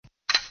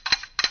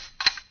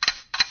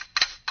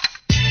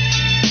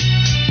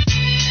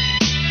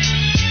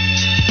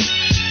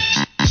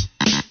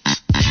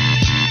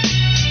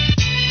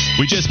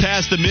just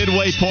passed the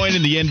midway point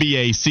in the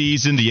NBA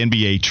season. The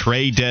NBA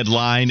trade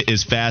deadline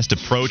is fast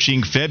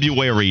approaching,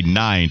 February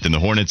 9th, and the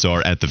Hornets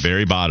are at the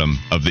very bottom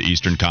of the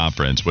Eastern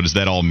Conference. What does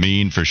that all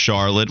mean for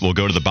Charlotte? We'll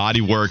go to the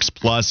Bodyworks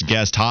Plus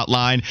guest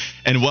hotline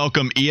and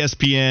welcome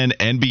ESPN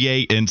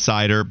NBA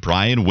insider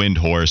Brian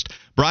Windhorst.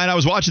 Brian, I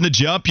was watching The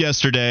Jump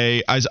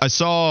yesterday. I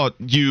saw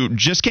you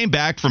just came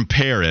back from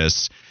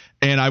Paris.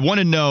 And I want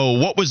to know,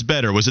 what was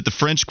better? Was it the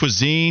French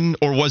cuisine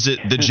or was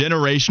it the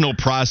generational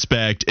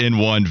prospect in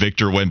one,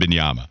 Victor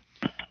Wembanyama?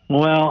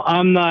 Well,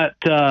 I'm not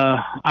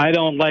I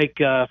don't like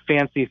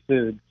fancy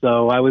food,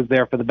 so I was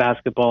there for the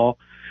basketball.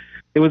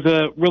 It was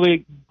a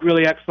really,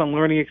 really excellent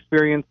learning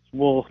experience.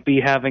 We'll be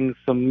having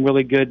some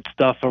really good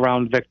stuff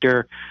around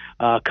Victor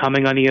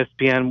coming on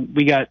ESPN.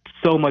 We got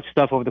so much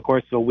stuff over the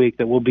course of a week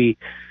that we'll be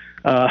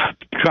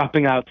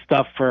dropping out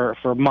stuff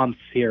for months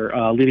here,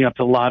 leading up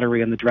to the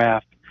lottery and the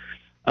draft.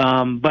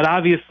 But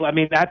obviously, I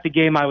mean, at the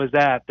game I was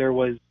at, there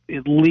was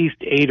at least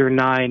 8 or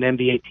 9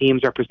 NBA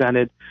teams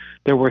represented.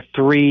 There were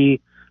 3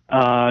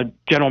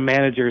 general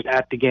managers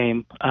at the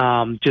game,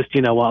 just,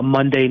 a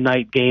Monday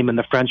night game in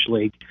the French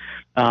League,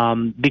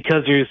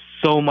 because there's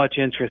so much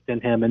interest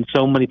in him and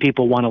so many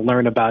people want to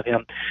learn about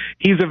him.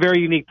 He's a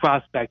very unique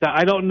prospect.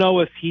 I don't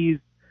know if he's,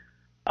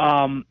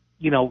 I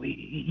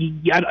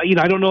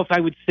don't know if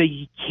I would say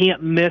you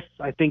can't miss.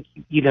 I think,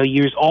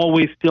 there's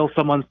always still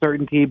some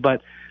uncertainty,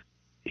 but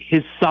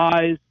his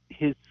size,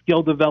 his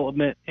skill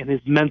development, and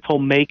his mental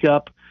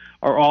makeup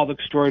are all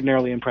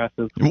extraordinarily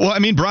impressive. Well, I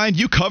mean, Brian,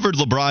 you covered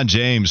LeBron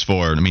James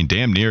for,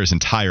 damn near his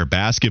entire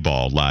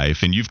basketball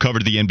life, and you've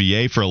covered the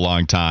NBA for a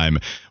long time.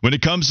 When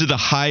it comes to the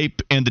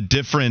hype and the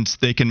difference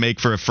they can make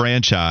for a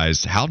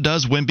franchise, how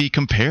does Wemby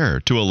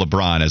compare to a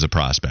LeBron as a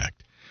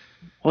prospect?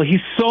 Well,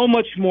 he's so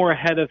much more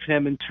ahead of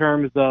him in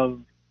terms of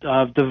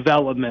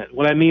development.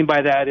 What I mean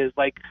by that is,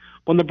 like,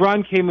 when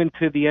LeBron came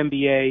into the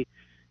NBA,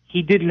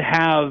 he didn't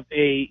have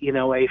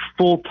a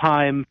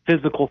full-time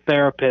physical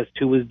therapist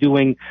who was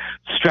doing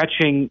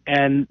stretching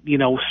and,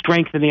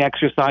 strengthening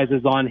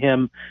exercises on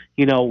him,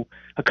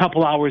 a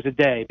couple hours a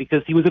day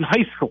because he was in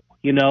high school.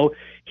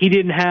 He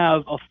didn't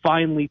have a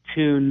finely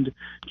tuned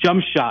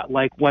jump shot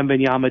like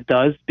Wembanyama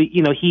does. But,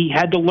 he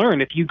had to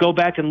learn. If you go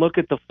back and look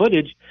at the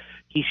footage,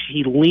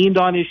 he leaned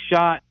on his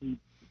shot.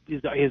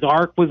 His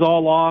arc was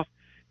all off.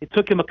 It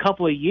took him a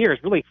couple of years,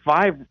 really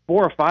 4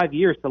 or 5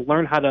 years, to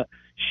learn how to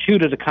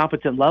shoot at a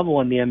competent level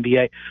in the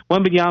NBA.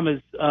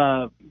 Wembanyama's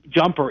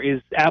jumper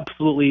is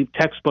absolutely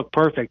textbook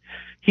perfect.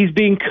 He's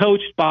being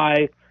coached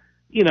by,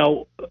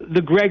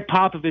 the Greg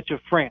Popovich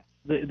of France,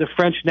 the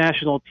French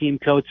national team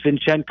coach,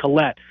 Vincent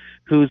Collet,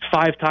 who's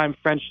 5-time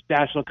French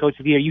national coach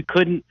of the year. You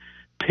couldn't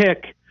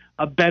pick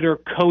a better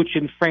coach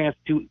in France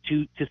to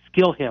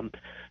skill him.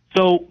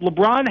 So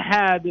LeBron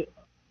had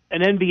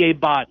an NBA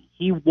body.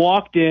 He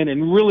walked in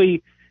and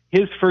really,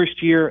 his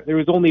first year, there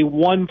was only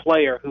one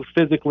player who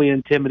physically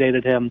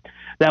intimidated him.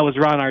 That was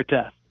Ron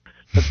Artest.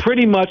 But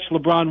pretty much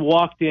LeBron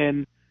walked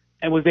in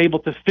and was able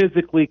to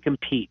physically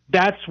compete.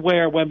 That's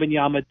where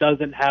Wembanyama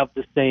doesn't have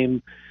the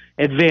same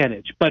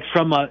advantage. But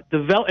from a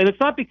and it's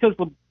not because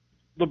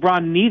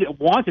LeBron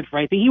wanted for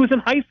anything. He was in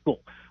high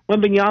school.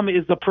 Wembanyama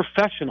is a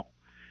professional.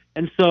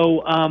 And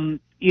so,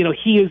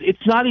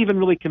 it's not even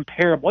really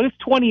comparable. And it's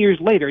 20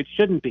 years later. It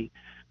shouldn't be.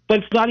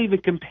 But it's not even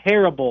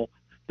comparable,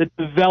 the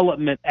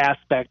development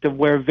aspect of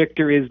where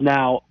Victor is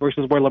now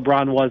versus where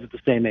LeBron was at the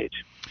same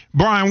age.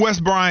 Brian, Wes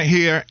Bryant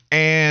here,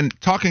 and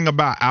talking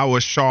about our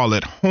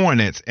Charlotte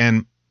Hornets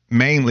and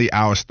mainly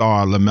our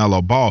star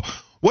LaMelo Ball.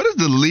 What is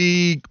the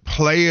league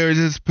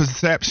players'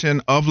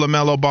 perception of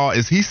LaMelo Ball?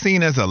 Is he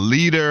seen as a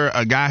leader,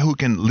 a guy who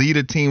can lead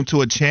a team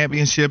to a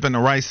championship in the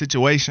right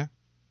situation?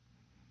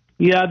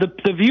 Yeah,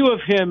 the view of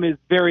him is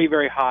very,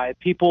 very high.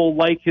 People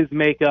like his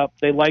makeup.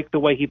 They like the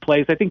way he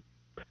plays. I think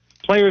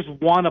players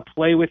want to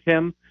play with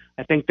him.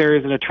 I think there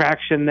is an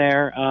attraction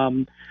there.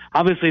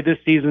 Obviously, this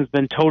season's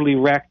been totally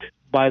wrecked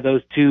by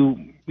those 2,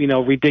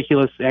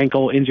 ridiculous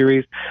ankle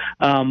injuries.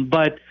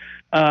 But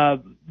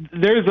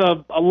there's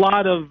a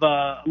lot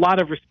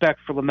of respect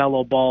for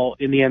LaMelo Ball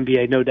in the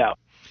NBA, no doubt.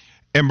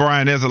 And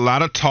Brian, there's a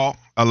lot of talk,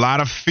 a lot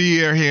of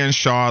fear here in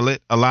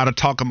Charlotte, a lot of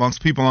talk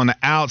amongst people on the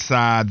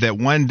outside that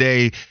one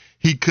day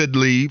he could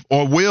leave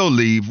or will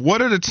leave.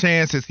 What are the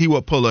chances he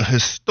will pull a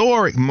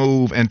historic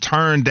move and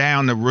turn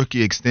down the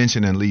rookie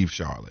extension and leave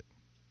Charlotte?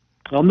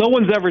 Well, no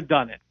one's ever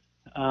done it.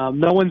 I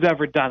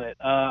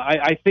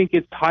think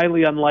it's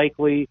highly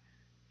unlikely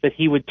that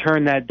he would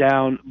turn that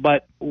down.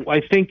 But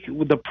I think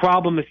the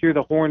problem if you're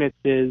the Hornets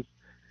is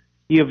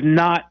you have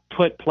not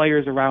put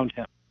players around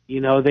him.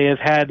 They have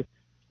had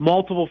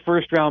multiple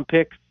first-round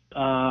picks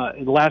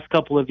in the last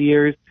couple of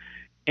years.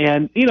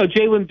 And,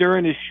 Jalen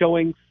Duren is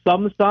showing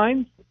some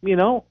signs,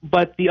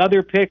 but the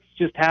other picks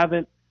just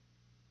haven't,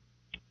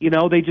 and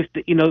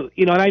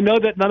I know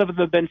that none of them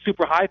have been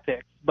super high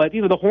picks, but,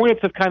 the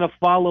Hornets have kind of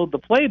followed the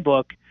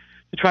playbook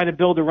to try to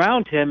build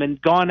around him and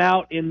gone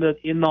out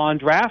on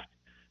draft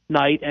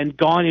night and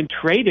gone and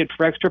traded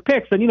for extra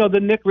picks. And, the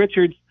Nick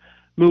Richards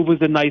move was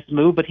a nice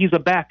move, but he's a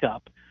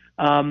backup.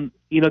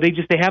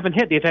 they haven't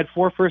hit. They've had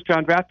 4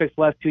 first-round draft picks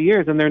the last 2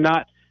 years, and there's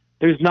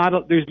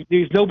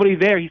nobody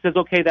there. He says,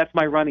 okay, that's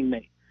my running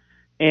mate.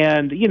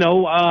 And,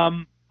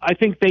 I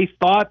think they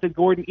thought that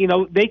Gordon,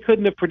 they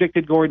couldn't have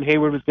predicted Gordon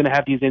Hayward was going to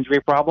have these injury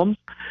problems.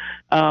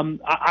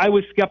 I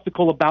was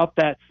skeptical about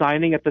that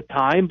signing at the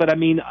time, but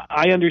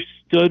I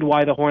understood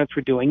why the Hornets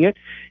were doing it.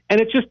 And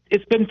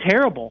it's been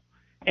terrible.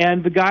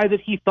 And the guy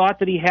that he thought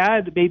that he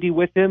had maybe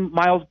with him,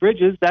 Miles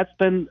Bridges, that's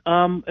been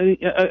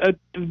a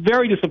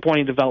very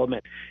disappointing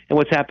development in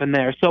what's happened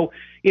there. So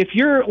if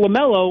you're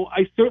LaMelo,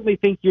 I certainly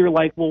think you're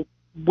like, well,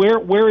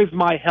 where is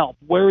my help?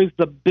 Where is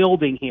the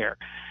building here?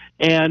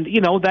 And,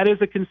 that is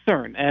a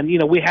concern. And,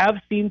 we have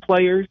seen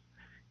players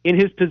in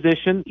his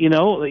position,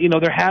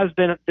 there has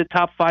been the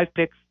top 5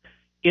 picks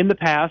in the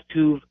past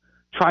who've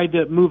tried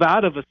to move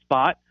out of a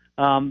spot.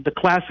 The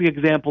classic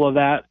example of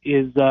that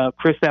is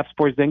Kristaps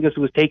Porzingis, who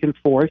was taken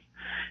 4th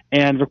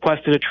and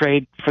requested a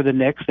trade for the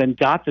Knicks and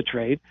got the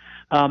trade.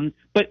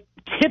 But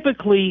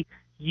typically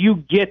you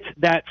get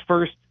that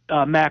first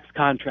max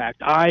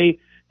contract. I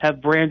have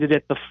branded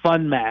it the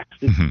fun max.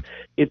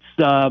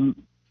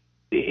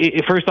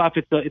 First off,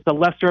 it's a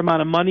lesser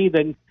amount of money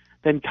than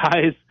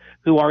guys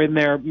who are in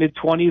their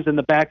mid-20s in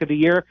the back of the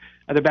year,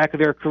 at the back of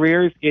their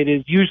careers. It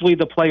is usually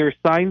the player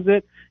signs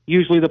it.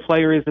 Usually the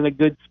player is in a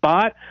good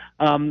spot.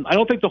 I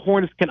don't think the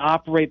Hornets can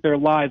operate their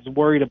lives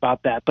worried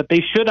about that, but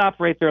they should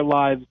operate their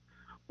lives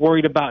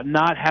worried about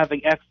not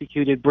having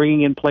executed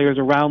bringing in players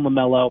around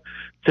LaMelo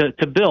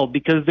to build,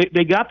 because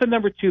they got the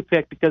number 2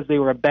 pick because they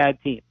were a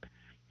bad team.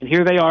 And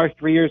here they are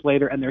 3 years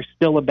later, and they're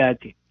still a bad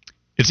team.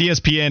 It's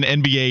ESPN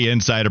NBA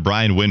insider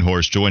Brian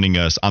Windhorst joining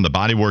us on the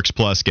Bodyworks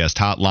Plus guest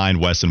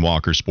hotline, Wes and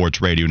Walker Sports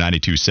Radio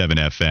 92.7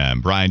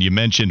 FM. Brian, you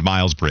mentioned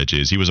Miles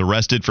Bridges. He was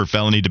arrested for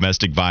felony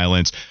domestic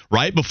violence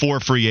right before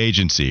free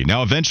agency.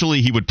 Now,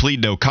 eventually he would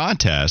plead no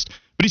contest,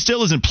 but he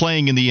still isn't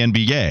playing in the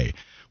NBA.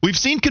 We've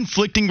seen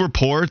conflicting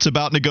reports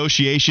about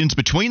negotiations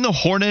between the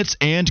Hornets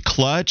and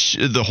Clutch.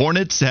 The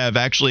Hornets have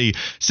actually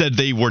said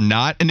they were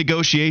not in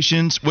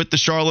negotiations with the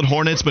Charlotte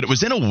Hornets, but it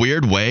was in a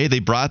weird way. They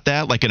brought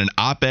that like in an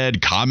op-ed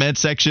comment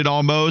section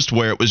almost,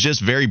 where it was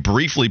just very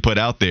briefly put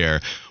out there.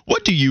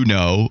 What do you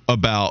know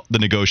about the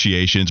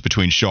negotiations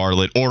between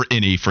Charlotte or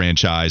any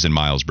franchise and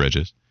Miles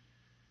Bridges?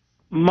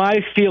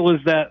 My feel is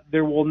that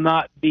there will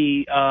not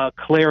be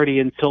clarity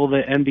until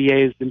the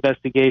NBA's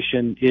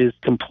investigation is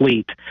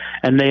complete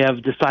and they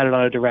have decided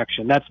on a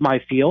direction. That's my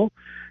feel,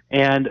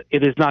 and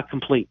it is not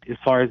complete as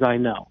far as I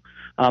know.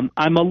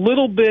 I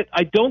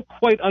don't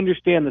quite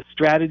understand the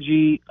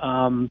strategy,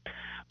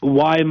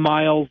 why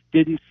Miles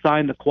didn't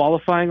sign the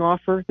qualifying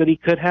offer that he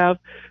could have,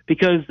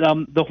 because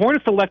the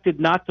Hornets elected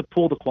not to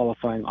pull the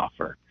qualifying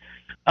offer.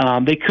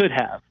 They could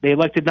have. They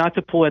elected not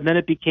to pull it, and then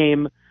it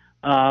became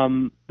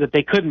that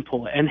they couldn't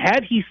pull it. And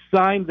had he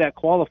signed that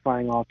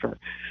qualifying offer,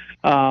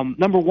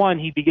 number one,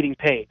 he'd be getting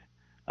paid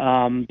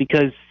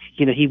because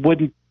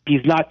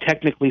he's not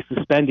technically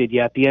suspended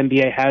yet. The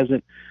NBA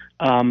hasn't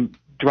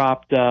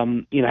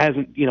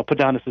put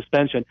down a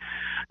suspension.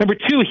 Number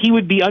two, he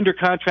would be under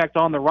contract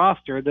on the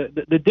roster.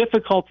 The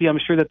difficulty I'm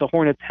sure that the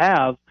Hornets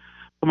have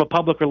from a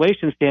public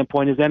relations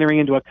standpoint is entering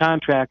into a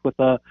contract with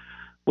a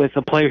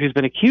player who's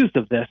been accused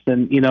of this.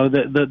 And,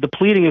 the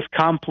pleading is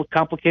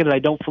complicated. I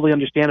don't fully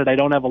understand it. I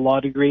don't have a law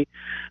degree.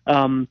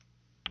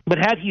 But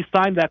had he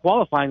signed that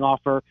qualifying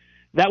offer,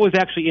 that was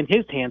actually in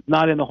his hands,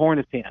 not in the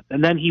Hornets' hands.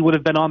 And then he would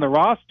have been on the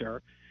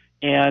roster,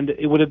 and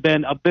it would have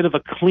been a bit of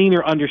a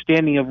cleaner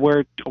understanding of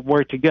where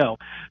to go.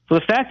 So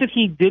the fact that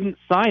he didn't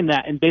sign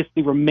that and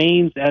basically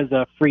remains as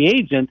a free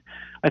agent,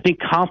 I think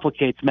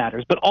complicates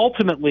matters. But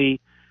ultimately,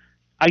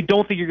 I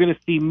don't think you're going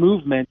to see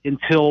movement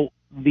until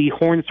the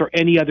Hornets or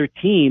any other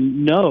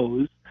team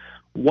knows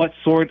what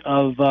sort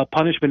of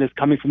punishment is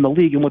coming from the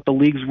league and what the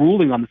league's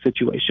ruling on the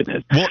situation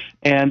is. Well,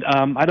 and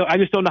I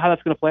just don't know how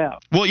that's going to play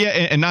out. Well, yeah,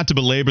 and not to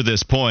belabor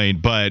this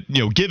point, but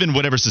given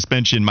whatever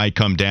suspension might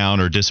come down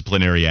or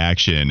disciplinary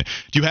action,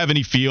 do you have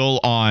any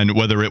feel on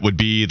whether it would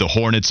be the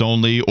Hornets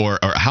only, or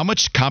how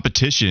much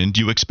competition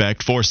do you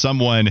expect for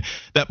someone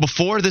that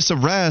before this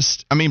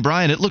arrest? I mean,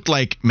 Brian, it looked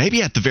like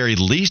maybe at the very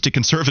least a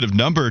conservative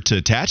number to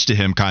attach to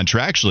him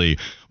contractually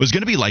was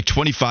going to be like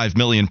 $25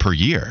 million per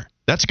year.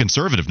 That's a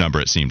conservative number,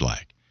 it seemed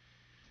like.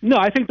 No,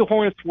 I think the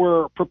Hornets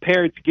were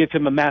prepared to give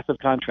him a massive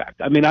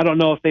contract. I mean, I don't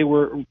know if they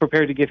were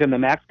prepared to give him the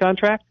max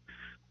contract,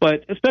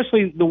 but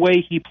especially the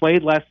way he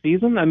played last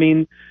season, I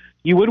mean,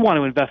 you would want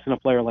to invest in a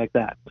player like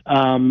that.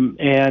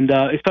 And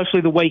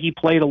especially the way he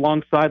played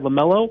alongside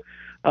LaMelo,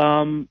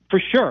 for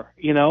sure,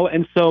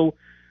 And so,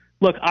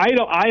 look,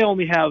 I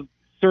only have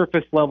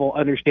surface level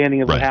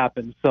understanding of what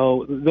happened.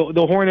 So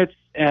the Hornets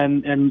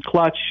and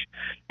Clutch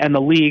and the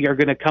league are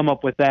going to come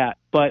up with that.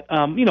 But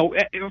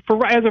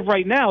as of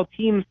right now,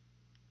 teams,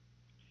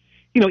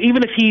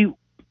 even if he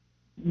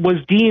was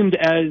deemed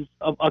as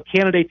a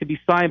candidate to be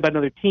signed by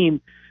another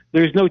team,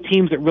 there's no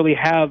teams that really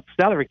have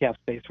salary cap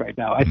space right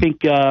now. I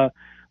think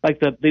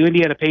like the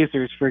Indiana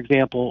Pacers, for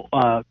example,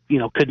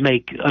 could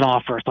make an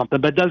offer or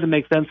something, but it doesn't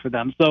make sense for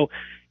them. So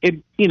if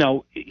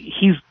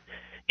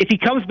he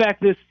comes back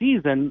this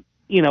season,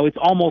 it's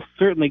almost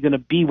certainly going to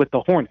be with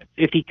the Hornets.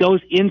 If he goes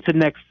into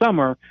next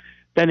summer,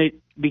 then it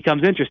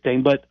becomes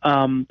interesting. But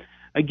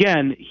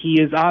again,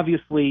 he is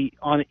obviously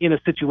in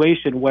a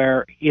situation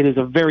where it is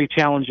a very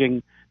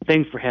challenging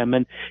thing for him,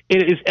 and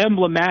it is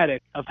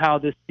emblematic of how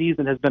this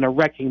season has been a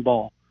wrecking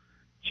ball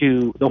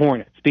to the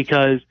Hornets,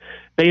 because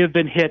they have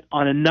been hit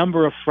on a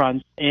number of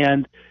fronts.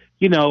 And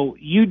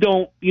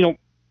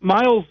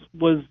Miles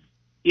was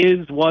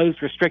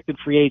restricted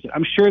free agent.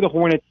 I'm sure the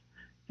Hornets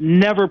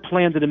never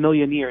planned in a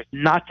million years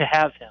not to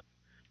have him,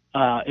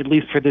 at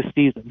least for this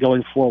season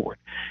going forward.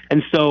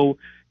 And so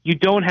you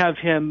don't have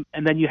him,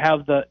 and then you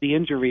have the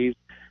injuries,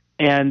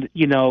 and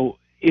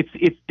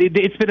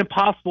it's been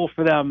impossible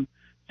for them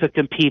to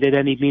compete at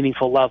any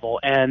meaningful level.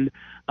 And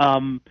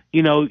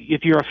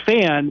if you're a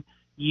fan,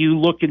 you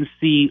look and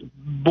see,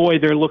 boy,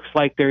 there looks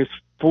like there's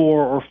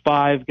 4 or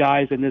 5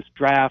 guys in this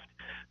draft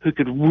who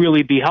could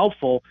really be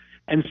helpful.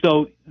 And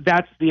so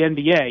that's the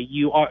NBA.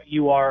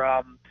 You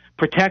are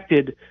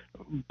protected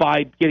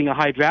by getting a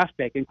high draft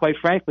pick. And quite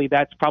frankly,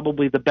 that's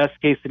probably the best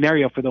case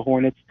scenario for the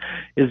Hornets,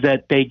 is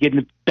that they get in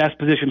the best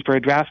position for a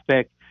draft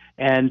pick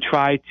and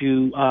try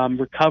to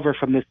recover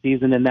from this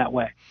season in that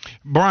way.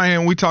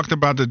 Brian, we talked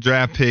about the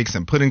draft picks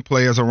and putting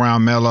players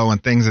around Melo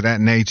and things of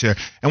that nature.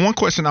 And one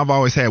question I've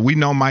always had, we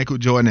know Michael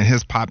Jordan and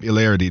his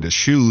popularity, the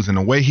shoes, and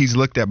the way he's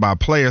looked at by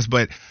players,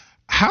 but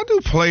how do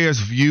players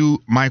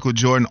view Michael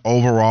Jordan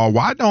overall?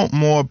 Why don't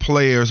more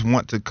players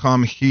want to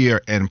come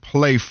here and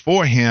play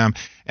for him?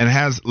 And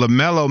has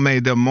LaMelo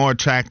made them more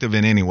attractive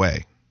in any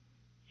way?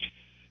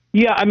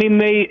 Yeah, I mean,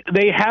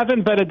 they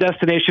haven't been a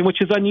destination,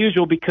 which is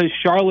unusual because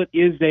Charlotte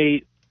is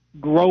a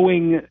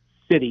growing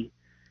city.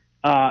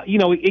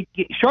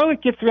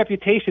 Charlotte gets the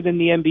reputation in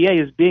the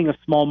NBA as being a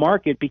small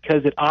market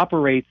because it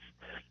operates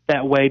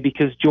that way,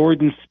 because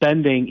Jordan's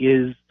spending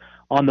is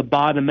on the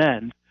bottom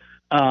end.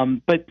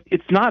 But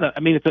it's not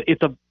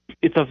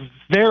it's a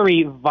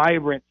very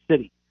vibrant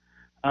city.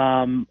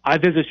 I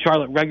visit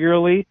Charlotte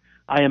regularly.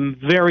 I am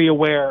very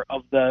aware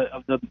of the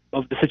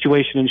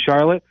situation in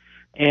Charlotte,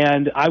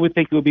 and I would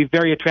think it would be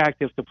very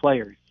attractive to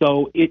players.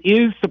 So it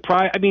is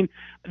surprising. I mean,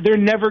 they're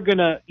never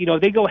gonna,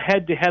 they go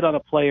head to head on a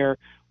player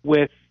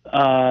with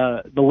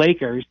the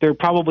Lakers. They're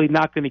probably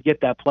not going to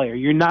get that player.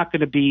 You're not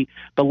going to be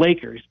the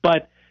Lakers,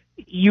 but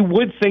you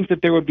would think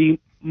that there would be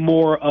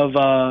more of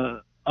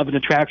an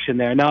attraction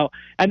there now,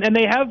 and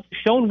they have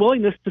shown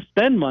willingness to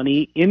spend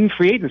money in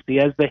free agency,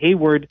 as the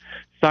Hayward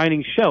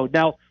signing showed.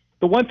 Now,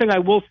 the one thing I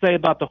will say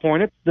about the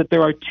Hornets is that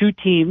there are 2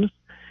 teams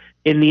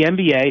in the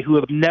NBA who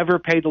have never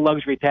paid the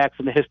luxury tax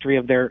in the history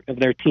of their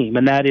team,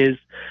 and that is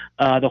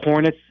the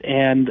Hornets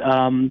and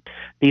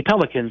the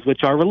Pelicans, which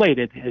are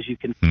related, as you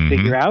can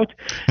figure out.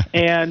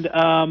 And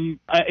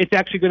it's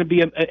actually going to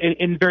be a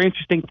very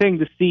interesting thing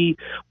to see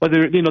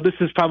whether, this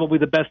is probably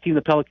the best team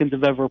the Pelicans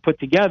have ever put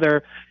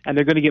together, and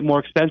they're going to get more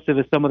expensive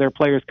as some of their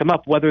players come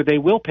up, whether they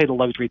will pay the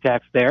luxury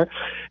tax there.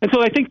 And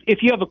so I think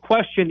if you have a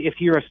question, if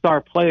you're a star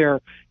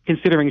player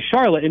considering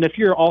Charlotte, and if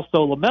you're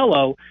also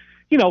LaMelo,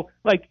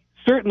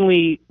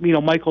 certainly,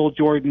 Michael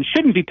Jordan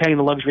shouldn't be paying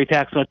the luxury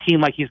tax on a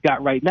team like he's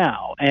got right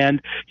now. And,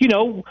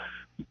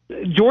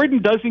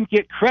 Jordan doesn't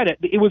get credit.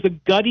 It was a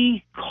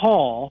gutty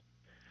call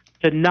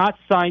to not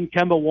sign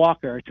Kemba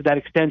Walker to that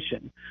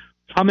extension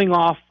coming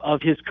off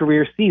of his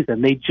career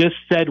season. They just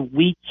said,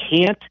 in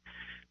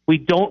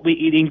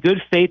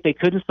good faith, they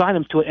couldn't sign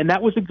him to it. And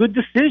that was a good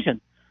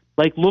decision.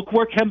 Look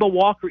where Kemba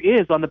Walker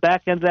is on the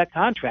back end of that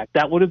contract.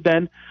 That would have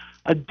been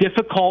a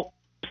difficult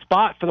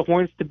spot for the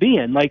Hornets to be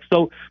in. I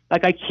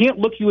can't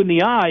look you in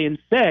the eye and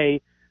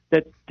say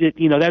that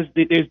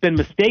there's been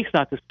mistakes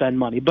not to spend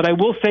money. But I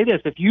will say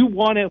this: if you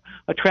want to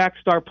attract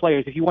star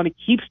players, if you want to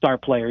keep star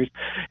players,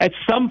 at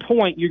some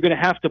point you're going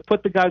to have to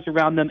put the guys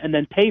around them and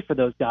then pay for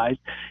those guys.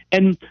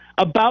 And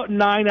about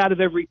 9 out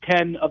of every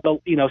 10 of the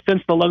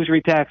since the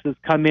luxury taxes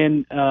come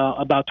in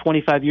about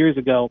 25 years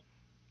ago,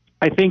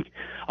 I think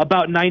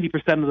about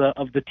 90%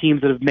 of the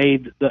teams that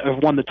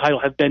have won the title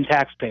have been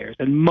taxpayers,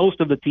 and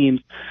most of the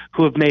teams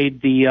who have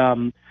made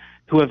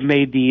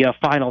the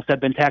finals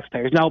have been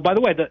taxpayers. Now, by the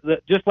way,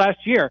 just last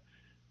year,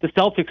 the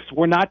Celtics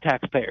were not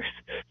taxpayers,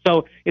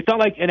 so it's not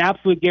like an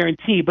absolute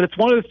guarantee. But it's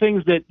one of the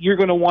things that you're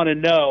going to want to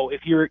know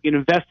if you're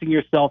investing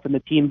yourself in the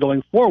team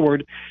going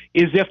forward,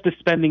 is if the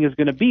spending is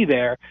going to be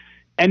there.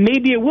 And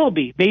maybe it will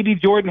be. Maybe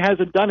Jordan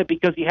hasn't done it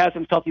because he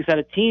hasn't felt he's had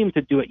a team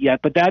to do it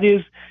yet. But that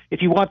is,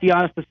 if you want the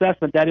honest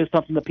assessment, that is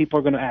something that people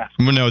are going to ask.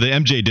 Well, no, the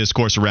MJ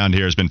discourse around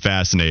here has been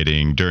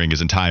fascinating during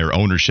his entire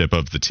ownership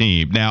of the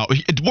team. Now,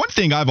 one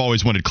thing I've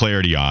always wanted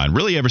clarity on,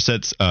 really ever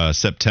since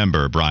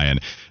September, Brian,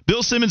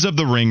 Bill Simmons of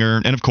The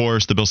Ringer, and of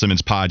course the Bill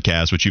Simmons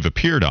podcast, which you've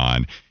appeared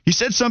on, he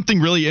said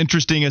something really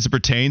interesting as it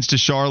pertains to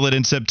Charlotte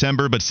in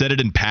September, but said it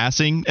in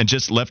passing and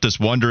just left us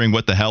wondering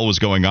what the hell was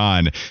going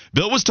on.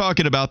 Bill was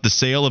talking about the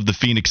sale of the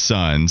Phoenix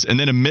Suns, and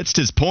then amidst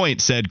his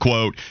point said,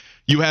 quote,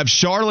 "You have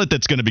Charlotte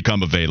that's going to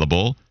become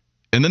available.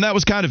 And then that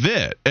was kind of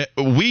it.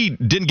 We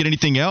didn't get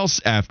anything else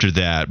after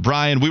that.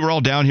 Brian, we were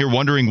all down here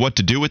wondering what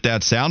to do with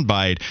that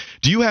soundbite.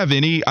 Do you have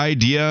any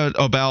idea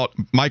about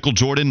Michael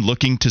Jordan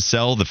looking to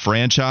sell the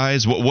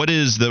franchise? What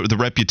is the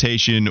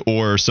reputation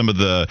or some of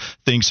the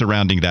things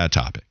surrounding that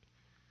topic?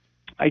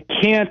 I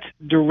can't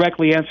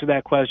directly answer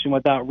that question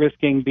without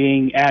risking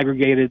being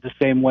aggregated the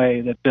same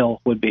way that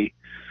Bill would be.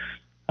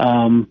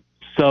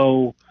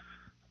 So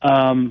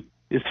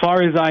as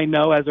far as I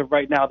know, as of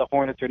right now, the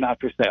Hornets are not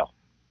for sale.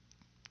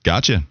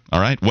 Gotcha.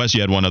 All right. Wes,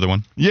 you had one other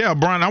one? Yeah,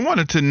 Brian, I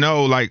wanted to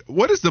know,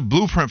 what is the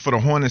blueprint for the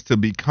Hornets to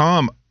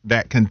become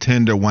that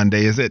contender one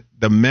day? Is it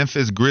the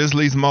Memphis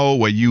Grizzlies mode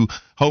where you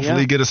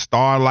hopefully get a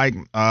star like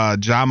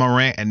Ja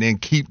Morant and then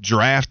keep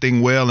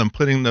drafting well and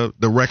putting the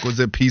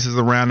requisite pieces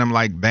around them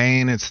like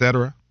Bane, et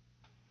cetera?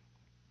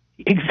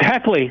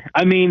 Exactly.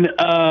 I mean,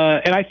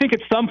 and I think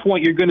at some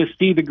point you're going to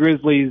see the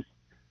Grizzlies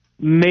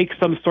make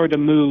some sort of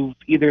move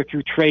either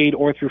through trade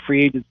or through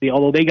free agency,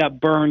 although they got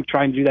burned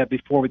trying to do that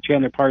before with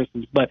Chandler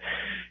Parsons. But,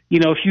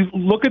 if you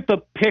look at the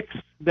picks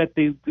that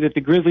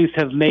the Grizzlies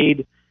have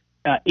made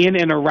in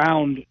and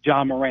around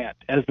Ja Morant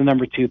as the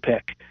number 2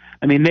 pick,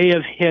 I mean, they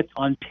have hit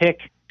on pick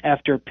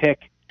after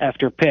pick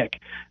after pick.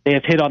 They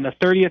have hit on the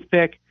 30th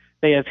pick.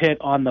 They have hit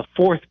on the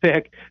 4th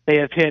pick. They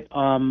have hit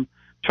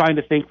trying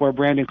to think where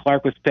Brandon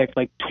Clark was picked,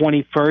 like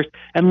 21st.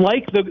 And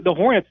like the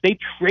Hornets, they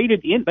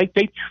traded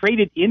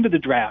into the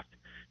draft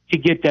to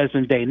get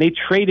Desmond Bane. They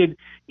traded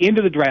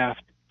into the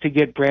draft to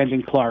get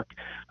Brandon Clark.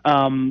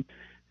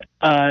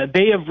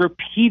 They have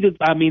repeated.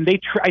 I mean,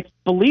 I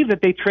believe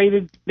that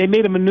they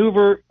made a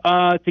maneuver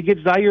to get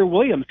Zaire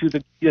Williams, who's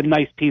a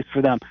nice piece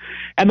for them.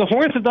 And the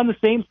Hornets have done the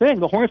same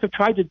thing. The Hornets have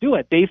tried to do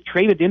it. They've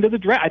traded into the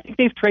draft. I think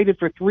they've traded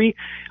for 3.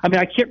 I mean,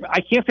 I can't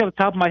say off the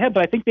top of my head,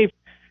 but I think they've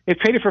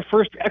traded for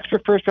extra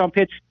first round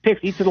picks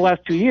each of the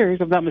last 2 years,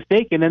 if I'm not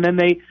mistaken. And then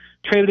they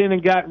traded in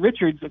and got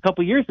Richards a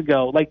couple years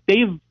ago. Like,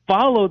 they've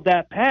followed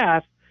that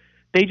path.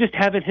 They just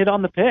haven't hit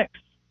on the picks.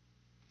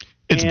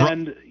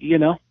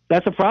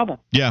 That's a problem.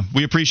 Yeah,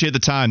 we appreciate the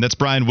time. That's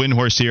Brian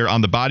Windhorst here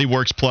on the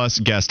Bodyworks Plus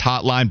guest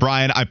hotline.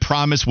 Brian, I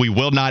promise we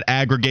will not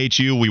aggregate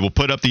you. We will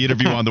put up the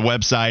interview on the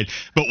website,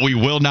 but we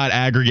will not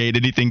aggregate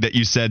anything that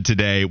you said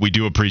today. We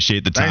do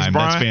appreciate the time. Thanks,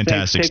 Brian. That's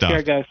fantastic stuff.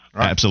 Take care, guys.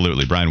 Right.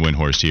 Absolutely. Brian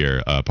Windhorst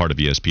here, part of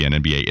ESPN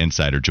NBA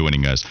Insider,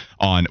 joining us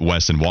on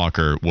Wes and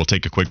Walker. We'll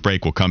take a quick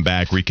break. We'll come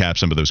back, recap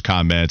some of those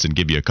comments, and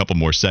give you a couple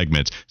more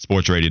segments.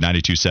 Sports Radio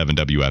 92.7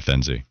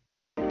 WFNZ.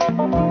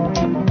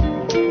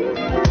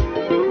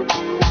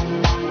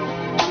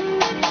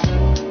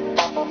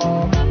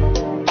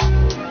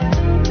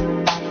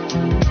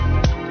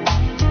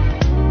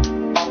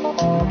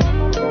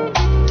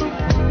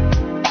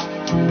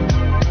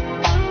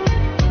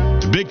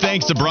 Big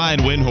thanks to Brian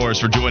Windhorst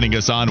for joining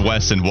us on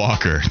Wes and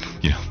Walker.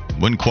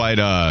 Wouldn't quite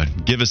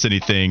give us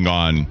anything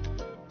on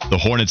the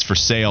Hornets for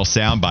sale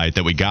soundbite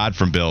that we got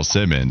from Bill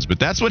Simmons, but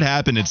that's what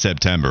happened in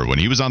September when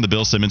he was on the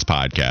Bill Simmons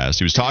podcast.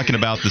 He was talking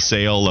about the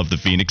sale of the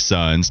Phoenix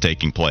Suns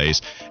taking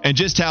place and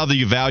just how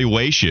the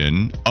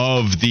evaluation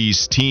of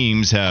these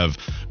teams have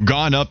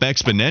gone up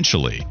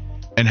exponentially,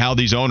 and how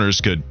these owners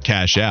could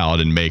cash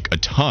out and make a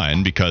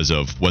ton because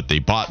of what they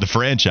bought the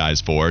franchise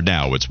for.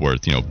 Now it's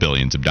worth,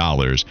 billions of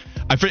dollars.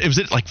 Was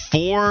it like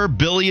 $4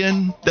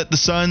 billion that the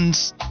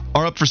Suns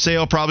are up for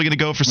sale? Probably going to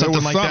go for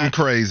something like that.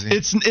 Crazy.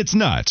 It's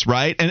nuts,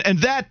 right? And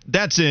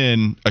that's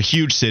in a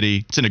huge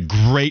city. It's in a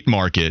great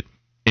market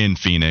in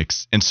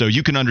Phoenix, and so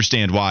you can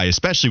understand why,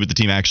 especially with the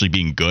team actually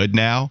being good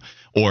now,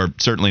 or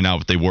certainly not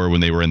what they were when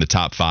they were in the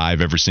top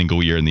 5 every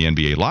single year in the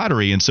NBA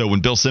lottery. And so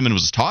when Bill Simmons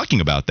was talking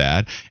about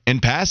that, in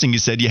passing, he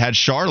said you had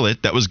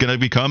Charlotte that was going to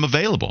become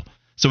available.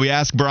 So we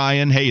asked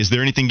Brian, hey, is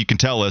there anything you can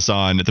tell us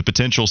on the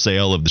potential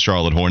sale of the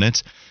Charlotte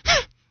Hornets?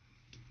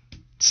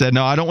 Said,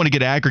 no, I don't want to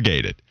get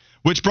aggregated,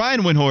 which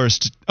Brian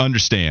Windhorst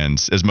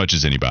understands as much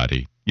as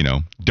anybody.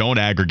 Don't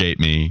aggregate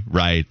me,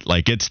 right?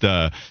 Like, it's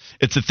the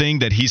thing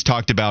that he's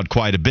talked about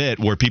quite a bit,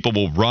 where people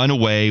will run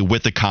away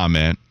with a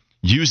comment,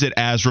 use it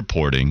as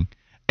reporting,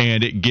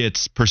 and it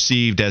gets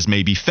perceived as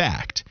maybe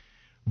fact.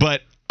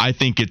 But I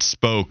think it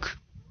spoke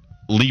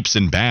leaps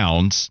and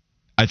bounds.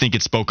 I think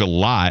it spoke a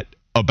lot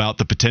about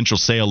the potential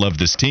sale of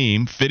this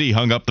team. Fitty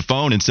hung up the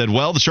phone and said,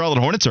 well, the Charlotte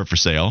Hornets are for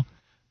sale.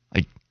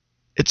 Like,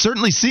 it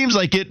certainly seems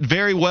like it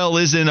very well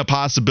isn't a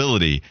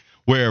possibility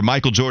where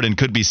Michael Jordan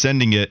could be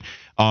sending it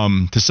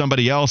to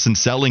somebody else and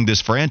selling this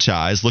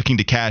franchise, looking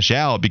to cash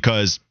out,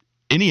 because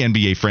any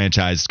NBA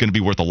franchise is going to be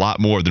worth a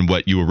lot more than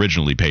what you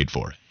originally paid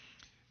for it.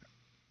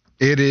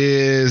 It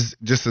is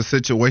just a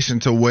situation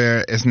to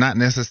where it's not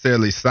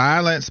necessarily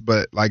silence,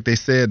 but like they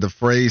said, the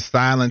phrase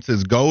silence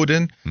is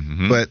golden.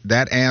 Mm-hmm. But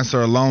that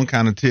answer alone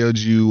kind of tells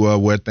you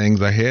where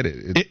things are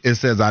headed. It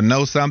says, I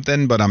know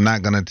something, but I'm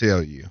not going to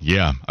tell you.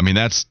 Yeah. I mean,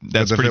 that's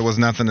if there was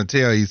nothing to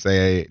tell, you say,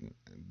 hey,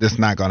 this is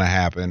not going to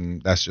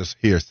happen. That's just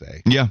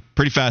hearsay. Yeah,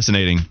 pretty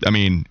fascinating. I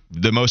mean,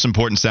 the most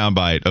important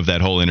soundbite of that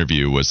whole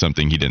interview was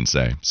something he didn't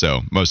say. So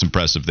most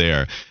impressive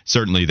there.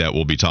 Certainly that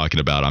we'll be talking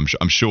about,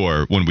 I'm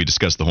sure, when we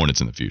discuss the Hornets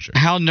in the future.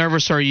 How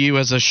nervous are you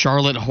as a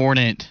Charlotte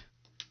Hornet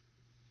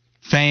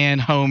fan,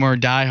 homer,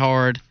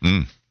 diehard,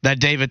 that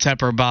David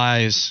Tepper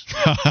buys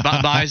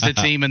the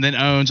team and then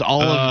owns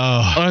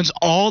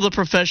all the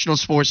professional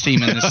sports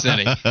team in the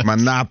city.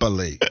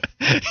 Monopoly.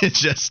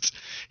 It's just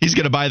he's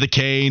going to buy the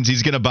Canes.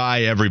 He's going to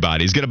buy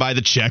everybody. He's going to buy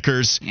the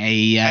Checkers.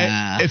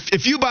 Yeah.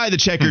 If you buy the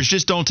Checkers,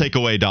 just don't take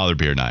away Dollar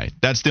Beer Night.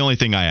 That's the only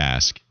thing I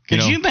ask.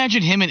 Could you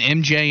imagine him and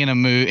MJ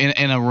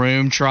in a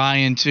room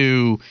trying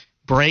to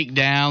break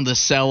down the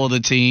sell of the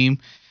team?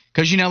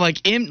 Because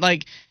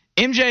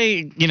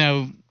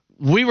MJ,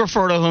 we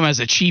refer to him as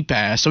a cheap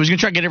ass, so he's going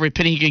to try to get every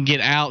penny he can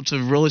get out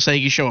to really say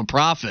he can show a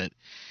profit.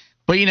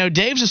 But,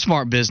 Dave's a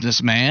smart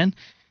businessman.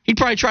 He'd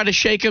probably try to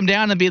shake him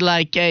down and be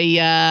like,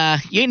 hey,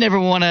 you ain't never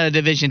won a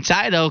division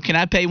title. Can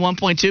I pay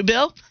 $1.2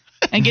 bill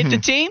and get the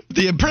team?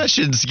 The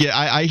impressions,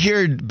 I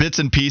hear bits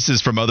and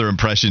pieces from other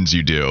impressions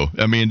you do.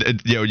 I mean,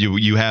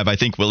 you have, I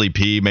think Willie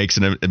P makes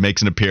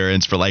an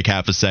appearance for like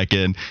half a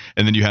second,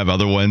 and then you have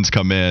other ones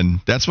come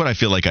in. That's what I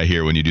feel like I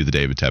hear when you do the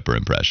David Tepper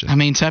impression. I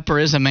mean,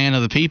 Tepper is a man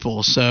of the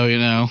people, so,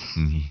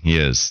 He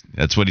is.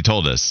 That's what he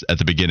told us at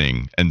the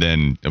beginning. And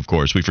then, of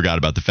course, we forgot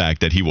about the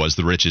fact that he was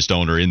the richest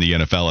owner in the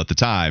NFL at the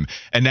time,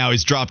 and now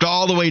he's dropped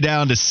all the way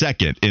down to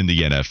second in the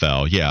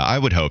NFL. Yeah, I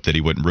would hope that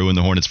he wouldn't ruin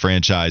the Hornets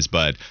franchise,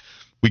 but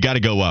we got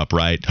to go up,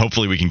 right?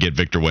 Hopefully we can get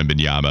Victor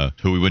Wembanyama,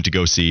 who we went to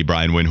go see,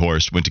 Brian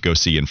Windhorst went to go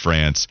see in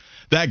France.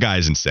 That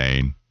guy's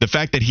insane. The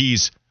fact that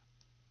he's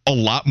a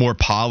lot more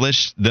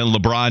polished than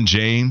LeBron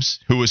James,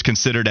 who was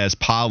considered as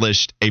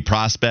polished a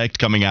prospect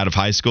coming out of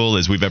high school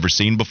as we've ever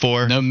seen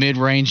before. No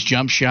mid-range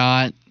jump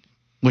shot,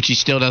 which he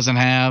still doesn't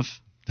have.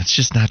 That's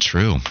just not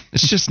true.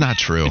 It's just not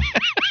true.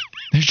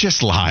 They're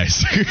just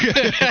lies.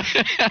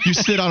 You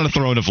sit on a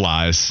throne of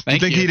lies. You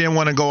think he didn't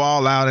want to go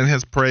all out in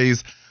his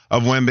praise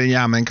of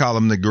Wembanyama and call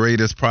him the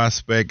greatest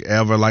prospect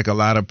ever, like a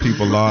lot of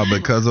people are,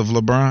 because of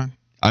LeBron?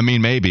 I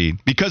mean, maybe.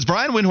 Because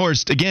Brian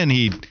Windhorst, again,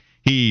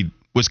 he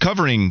was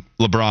covering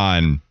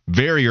LeBron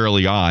very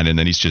early on, and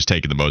then he's just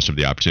taken the most of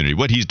the opportunity.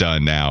 What he's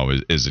done now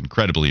is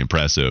incredibly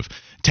impressive.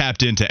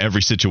 Tapped into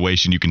every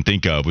situation you can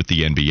think of with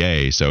the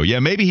NBA. So, yeah,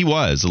 maybe he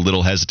was a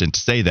little hesitant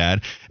to say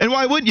that. And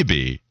why wouldn't you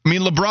be? I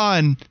mean,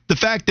 LeBron, the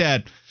fact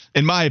that,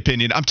 in my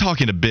opinion, I'm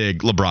talking to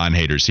big LeBron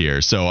haters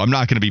here, so I'm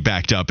not going to be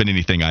backed up in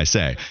anything I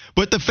say.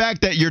 But the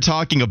fact that you're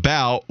talking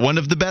about one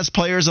of the best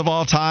players of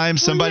all time,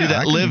 somebody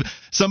that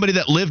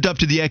lived up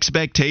to the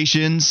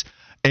expectations,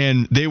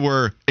 and they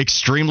were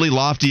extremely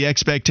lofty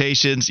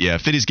expectations. Yeah,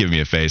 Fitty's giving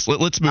me a face.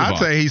 Let's move on. I'd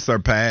say he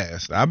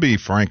surpassed. I'll be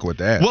frank with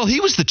that. Well, he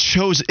was the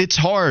chosen. It's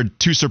hard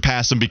to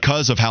surpass him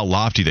because of how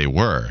lofty they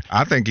were.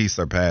 I think he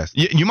surpassed.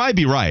 You might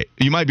be right.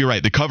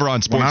 The cover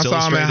on Sports Illustrated. When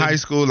I saw him in high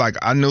school,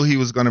 I knew he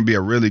was going to be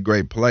a really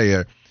great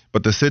player.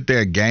 But to sit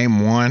there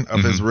game one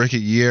of his rookie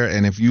year,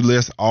 and if you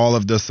list all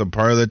of the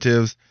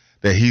superlatives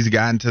that he's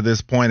gotten to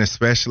this point,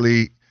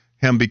 especially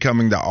him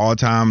becoming the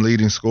all-time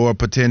leading scorer,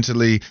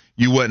 potentially,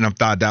 you wouldn't have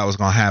thought that was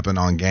going to happen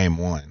on game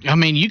one. I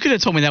mean, you could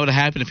have told me that would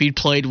have happened if he'd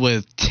played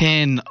with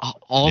 10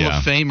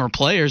 All-of-Famer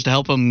players to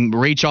help him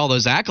reach all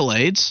those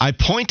accolades. I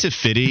point to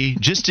Fitty,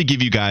 just to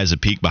give you guys a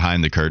peek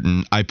behind the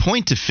curtain, I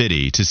point to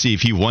Fitty to see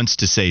if he wants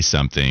to say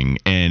something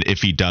and if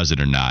he does it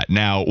or not.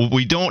 Now,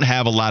 we don't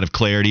have a lot of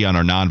clarity on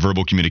our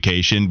nonverbal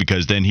communication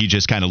because then he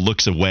just kind of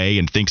looks away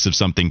and thinks of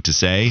something to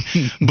say.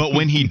 But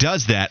when he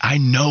does that, I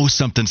know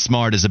something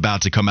smart is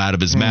about to come out of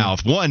his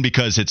mouth. One,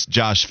 because it's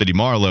Josh Fitty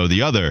Marlowe.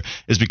 The other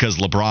is because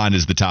LeBron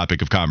is the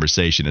topic of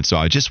conversation. And so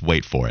I just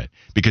wait for it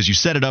because you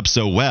set it up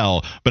so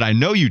well, but I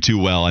know you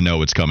too well. I know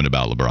what's coming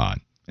about LeBron.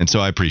 And so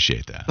I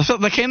appreciate that. So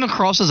that came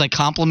across as a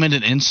compliment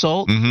and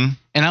insult, and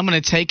I'm going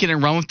to take it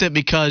and run with it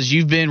because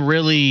you've been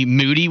really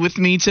moody with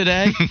me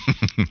today.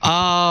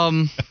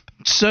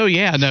 So,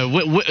 yeah,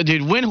 no,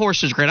 dude,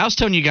 Windhorst is great. I was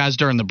telling you guys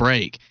during the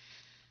break,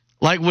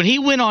 like when he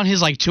went on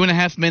his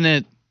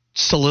 2.5-minute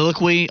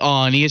soliloquy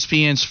on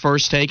ESPN's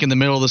First Take in the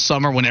middle of the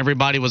summer when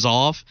everybody was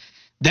off,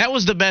 that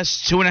was the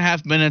best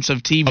 2.5 minutes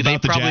of TV.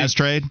 About the Jazz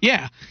trade?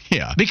 Yeah.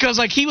 Yeah. Because,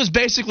 he was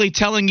basically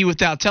telling you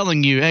without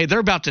telling you, hey, they're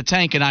about to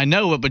tank and I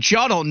know it, but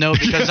y'all don't know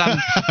because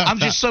I'm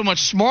just so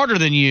much smarter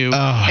than you.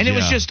 And it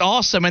was just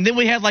awesome. And then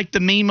we had, the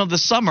meme of the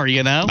summer,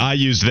 I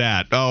used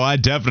that. Oh, I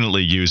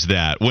definitely used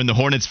that. When the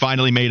Hornets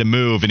finally made a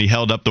move and he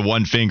held up the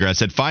one finger, I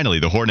said,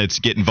 finally, the Hornets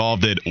get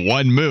involved in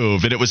one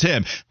move, and it was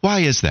him. Why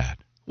is that?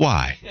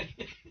 Why?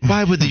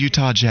 Why would the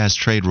Utah Jazz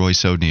trade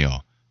Royce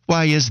O'Neal?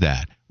 Why is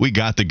that? We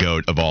got the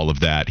GOAT of all of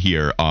that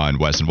here on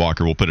Wes and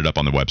Walker. We'll put it up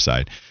on the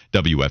website,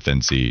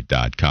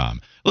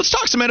 WFNZ.com. Let's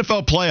talk some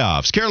NFL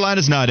playoffs.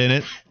 Carolina's not in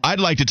it.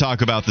 I'd like to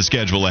talk about the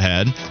schedule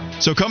ahead.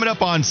 So coming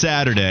up on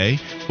Saturday,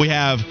 we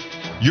have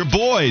your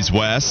boys,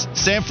 Wes,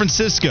 San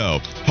Francisco,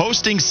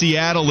 hosting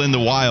Seattle in the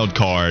wild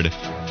card.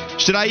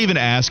 Should I even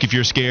ask if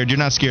you're scared? You're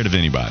not scared of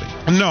anybody.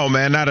 No,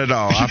 man, not at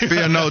all. I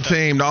fear no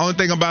team. The only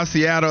thing about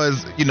Seattle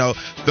is,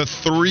 the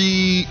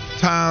 3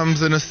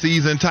 times in a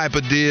season type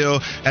of deal,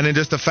 and then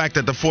just the fact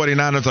that the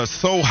 49ers are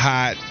so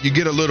hot, you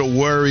get a little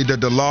worried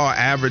that the law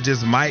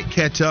averages might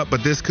catch up,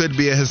 but this could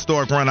be a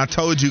historic run. I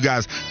told you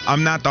guys,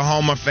 I'm not the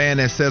Homer fan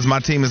that says my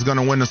team is going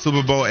to win the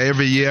Super Bowl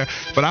every year,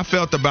 but I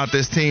felt about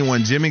this team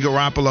when Jimmy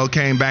Garoppolo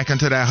came back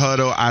into that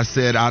huddle. I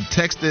said, I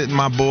texted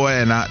my boy,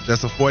 and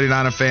that's a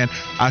 49er fan.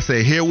 I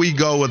said, here we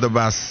go with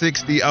about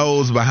 60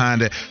 O's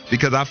behind it,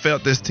 because I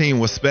felt this team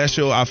was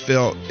special. I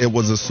felt it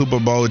was a Super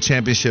Bowl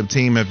championship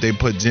team if they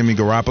put Jimmy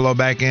Garoppolo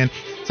back in.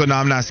 So, no,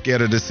 I'm not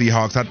scared of the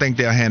Seahawks. I think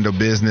they'll handle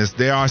business.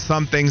 There are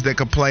some things that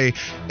could play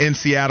in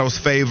Seattle's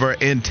favor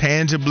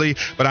intangibly,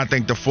 but I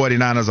think the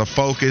 49ers are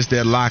focused,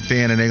 they're locked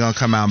in, and they're going to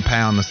come out and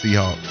pound the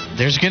Seahawks.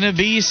 There's going to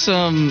be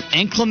some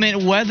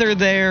inclement weather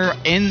there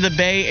in the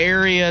Bay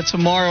Area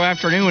tomorrow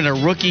afternoon. A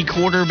rookie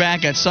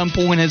quarterback at some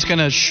point is going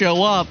to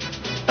show up.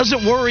 Does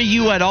it worry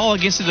you at all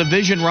against a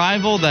division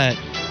rival that,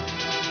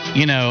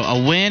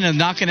 a win of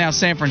knocking out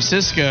San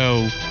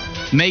Francisco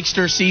makes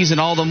their season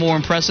all the more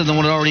impressive than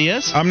what it already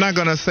is? I'm not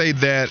going to say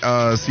that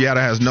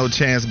Seattle has no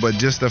chance, but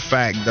just the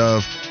fact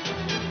of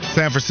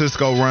San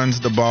Francisco runs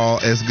the ball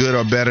as good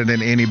or better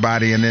than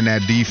anybody, and then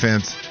that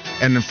defense.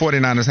 And the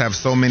 49ers have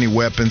so many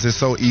weapons. It's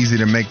so easy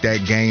to make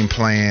that game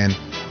plan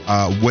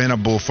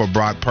winnable for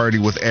Brock Purdy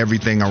with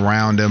everything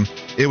around him.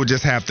 It would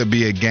just have to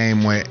be a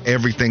game where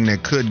everything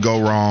that could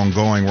go wrong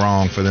going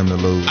wrong for them to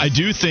lose. I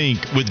do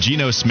think with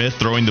Geno Smith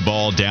throwing the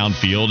ball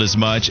downfield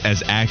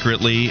as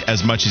accurately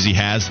as he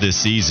has this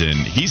season,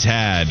 he's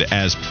had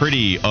as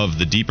pretty of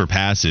the deeper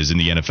passes in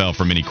the NFL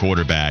from any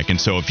quarterback. And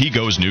so if he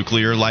goes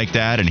nuclear like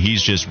that and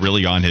he's just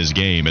really on his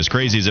game, as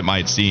crazy as it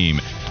might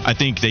seem, I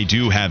think they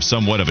do have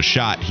somewhat of a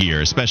shot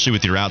here, especially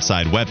with your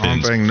outside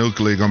weapons. I think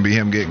nuclear going to be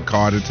him getting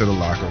carted to the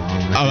locker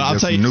room. I'll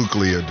tell you,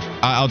 nucleared.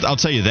 I'll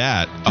tell you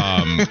that.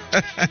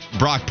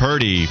 Brock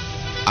Purdy,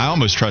 I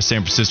almost trust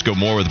San Francisco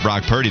more with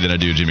Brock Purdy than I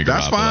do Jimmy Garoppolo.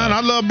 That's fine. I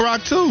love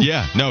Brock too.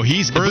 Yeah, no,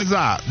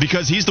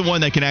 because he's the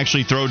one that can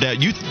actually throw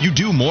down. You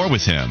do more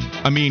with him.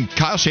 I mean,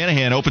 Kyle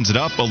Shanahan opens it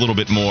up a little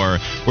bit more,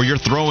 where you're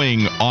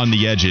throwing on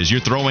the edges, you're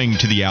throwing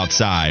to the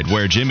outside.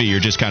 Where Jimmy, you're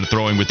just kind of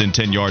throwing within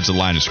 10 yards of the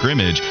line of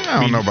scrimmage.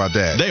 I don't know about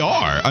that. They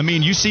are. I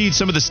mean, you see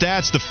some of the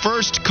stats. The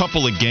first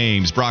couple of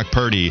games, Brock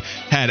Purdy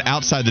had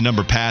outside the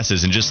number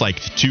passes in just like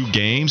 2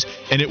 games,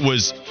 and it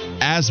was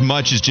as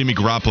much as Jimmy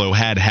Garoppolo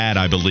had,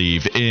 I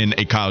believe, in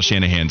a Kyle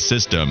Shanahan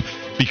system,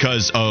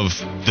 because of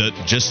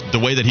the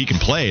way that he can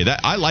play. That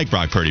I like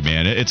Brock Purdy,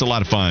 man. It's a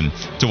lot of fun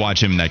to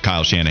watch him in that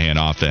Kyle Shanahan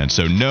offense.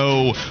 So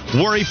no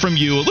worry from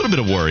you, a little bit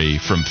of worry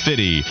from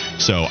Fitty.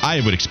 So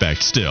I would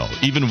expect still,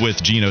 even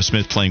with Geno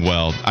Smith playing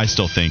well, I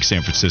still think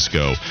San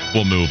Francisco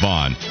will move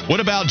on.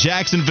 What about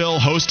Jacksonville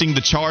hosting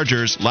the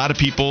Chargers? A lot of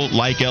people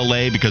like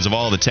LA because of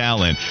all the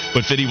talent.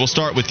 But Fitty, we'll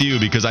start with you,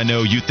 because I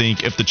know you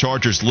think if the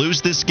Chargers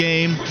lose this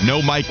game,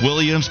 no Mike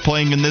Williams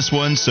playing in this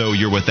one, so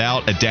you're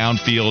without a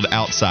downfield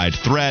outside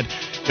threat.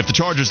 If the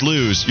Chargers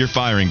lose, you're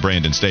firing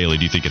Brandon Staley.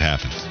 Do you think it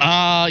happens?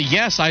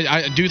 Yes,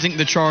 I do think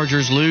the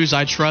Chargers lose.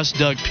 I trust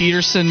Doug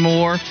Peterson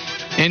more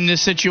in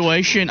this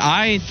situation.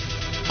 I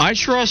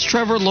trust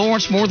Trevor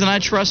Lawrence more than I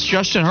trust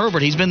Justin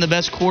Herbert. He's been the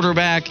best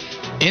quarterback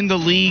in the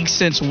league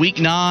since week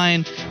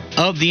 9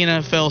 of the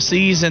NFL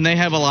season. They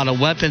have a lot of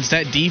weapons.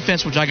 That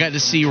defense, which I got to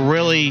see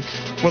really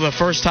for the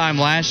first time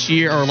last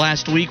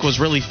week, was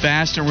really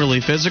fast and really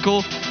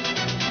physical.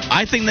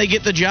 I think they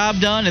get the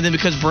job done, and then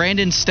because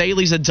Brandon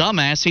Staley's a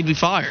dumbass, he'd be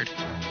fired.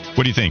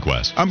 What do you think,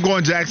 Wes? I'm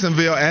going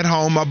Jacksonville at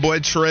home. My boy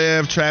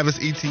Travis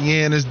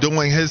Etienne is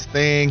doing his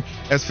thing.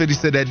 As 50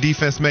 said, that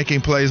defense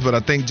making plays, but I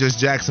think just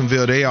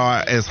Jacksonville, they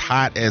are as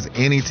hot as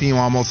any team,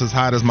 almost as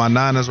hot as my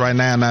Niners right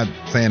now. I'm not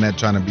saying that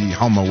trying to be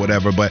home or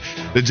whatever, but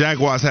the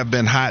Jaguars have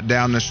been hot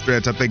down the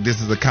stretch. I think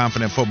this is a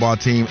confident football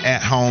team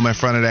at home in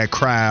front of that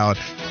crowd.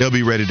 They'll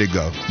be ready to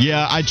go.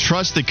 Yeah, I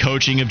trust the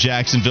coaching of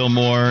Jacksonville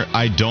more.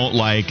 I don't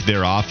like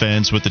their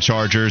offense with the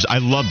Chargers. I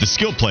love the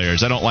skill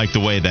players. I don't like the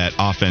way that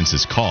offense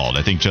is called.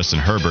 I think Justin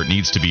Herbert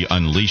needs to be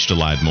unleashed a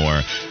lot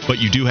more. But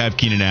you do have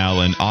Keenan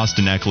Allen.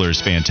 Austin Eckler is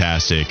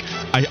fantastic.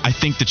 I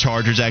think the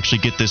Chargers actually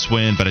get this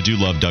win, but I do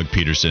love Doug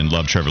Peterson,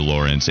 love Trevor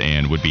Lawrence,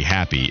 and would be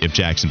happy if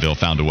Jacksonville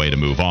found a way to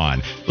move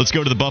on. Let's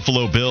go to the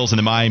Buffalo Bills and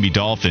the Miami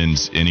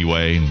Dolphins.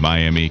 Anyway,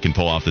 Miami can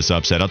pull off this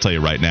upset. I'll tell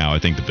you right now, I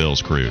think the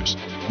Bills cruise.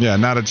 Yeah,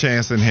 not a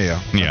chance in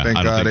hell. Yeah,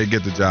 I think they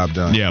get the job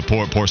done. Yeah,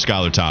 poor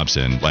Skylar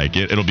Thompson. Like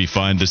it'll be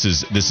fun. This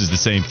is the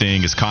same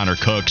thing as Connor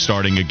Cook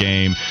starting a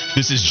game.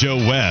 This is Joe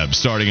Webb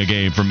starting a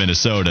game for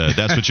Minnesota.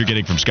 That's what you're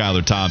getting from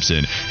Skylar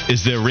Thompson.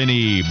 Is there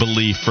any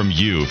belief from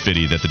you,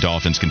 Fitty, that the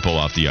Dolphins can pull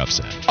off the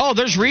upset? Oh,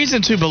 there's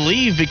reason to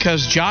believe,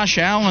 because Josh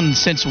Allen,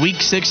 since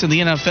week 6 in the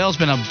NFL, has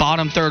been a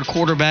bottom third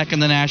quarterback in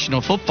the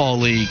National Football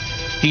League.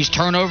 He's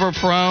turnover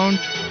prone.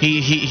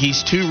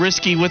 He's too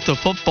risky with the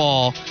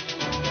football.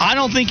 I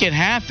don't think it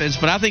happens,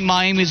 but I think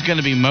Miami's going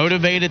to be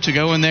motivated to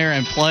go in there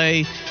and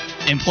play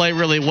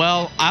really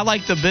well. I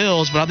like the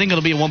Bills, but I think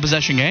it'll be a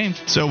one-possession game.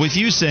 So with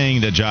you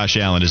saying that Josh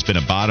Allen has been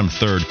a bottom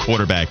third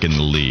quarterback in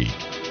the league,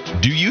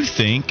 Do you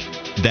think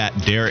that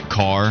Derek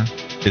Carr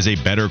is a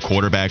better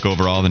quarterback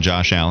overall than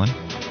Josh Allen?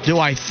 Do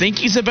I think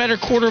he's a better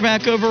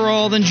quarterback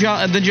overall than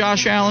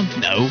Josh Allen?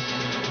 No.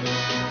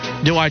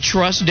 Do I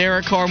trust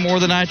Derek Carr more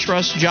than I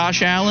trust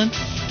Josh Allen?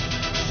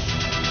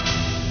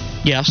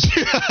 Yes.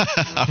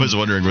 I was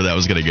wondering where that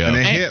was going to go. And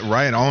it hit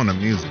right on the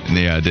music.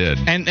 Yeah, it did.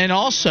 And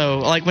also,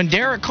 like when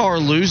Derek Carr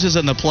loses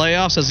in the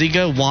playoffs, does he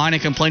go whine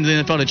and complain to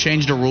the NFL to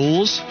change the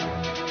rules?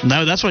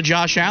 No, that's what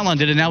Josh Allen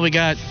did, and now we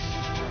got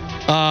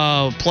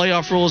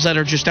playoff rules that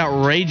are just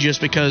outrageous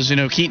because,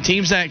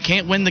 teams that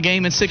can't win the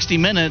game in 60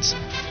 minutes,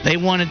 they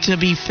want it to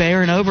be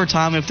fair in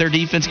overtime if their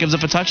defense gives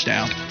up a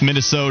touchdown.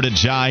 Minnesota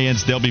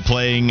Giants, they'll be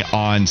playing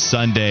on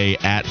Sunday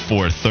at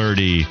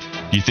 4:30.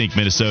 Do you think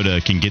Minnesota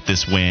can get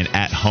this win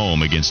at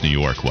home against New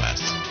York,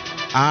 West?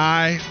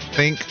 I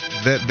think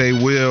that they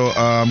will.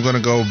 I'm going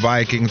to go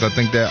Vikings. I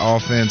think that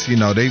offense,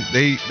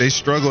 they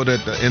struggled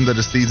at the end of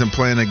the season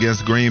playing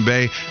against Green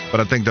Bay, but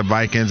I think the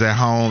Vikings at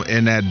home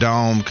in that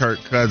dome,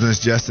 Kirk Cousins,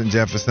 Justin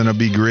Jefferson will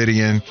be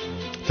gritty and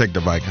take the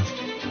Vikings.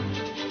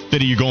 Are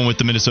you going with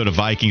the Minnesota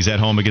Vikings at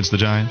home against the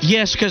Giants?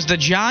 Yes, because the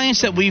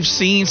Giants that we've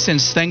seen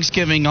since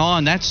Thanksgiving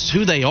on, that's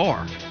who they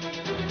are.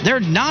 They're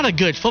not a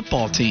good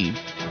football team.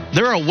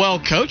 They're a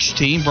well-coached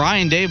team.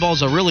 Brian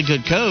Daboll's a really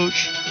good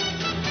coach.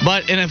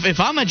 But if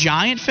I'm a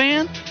Giant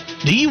fan,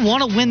 do you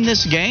want to win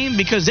this game?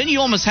 Because then you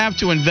almost have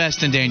to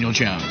invest in Daniel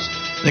Jones.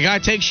 The guy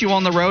takes you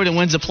on the road and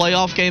wins a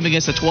playoff game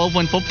against a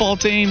 12-win football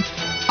team.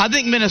 I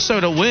think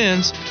Minnesota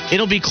wins.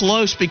 It'll be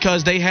close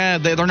because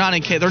they're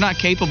not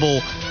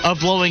capable of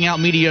blowing out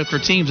mediocre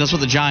teams. That's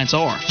what the Giants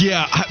are.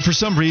 Yeah, for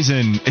some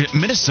reason,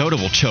 Minnesota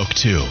will choke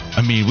too.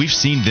 I mean, we've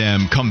seen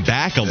them come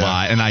back a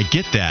lot, and I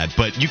get that,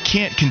 but you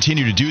can't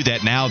continue to do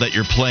that now that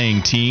you're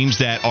playing teams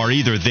that are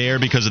either there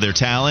because of their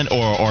talent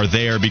or are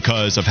there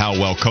because of how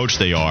well coached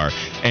they are.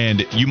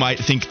 And you might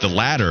think the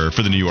latter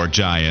for the New York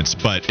Giants,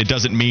 but it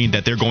doesn't mean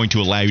that they're going to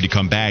allow you to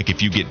come back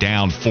if you get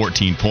down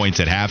 14 points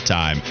at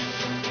halftime.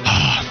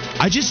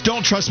 I just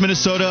don't trust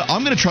Minnesota.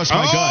 I'm going to trust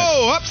my gut.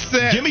 Oh,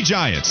 upset. Give me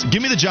Giants.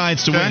 Give me the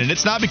Giants to win. And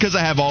it's not because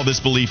I have all this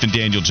belief in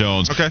Daniel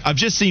Jones. Okay. I've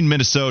just seen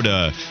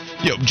Minnesota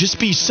just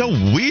be so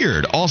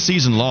weird all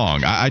season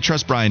long. I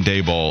trust Brian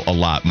Daboll a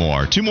lot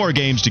more. 2 more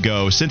games to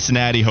go.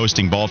 Cincinnati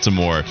hosting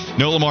Baltimore.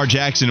 No Lamar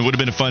Jackson. It would have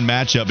been a fun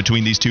matchup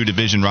between these two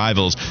division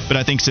rivals, but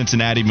I think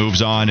Cincinnati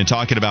moves on. And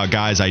talking about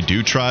guys I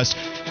do trust,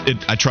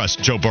 I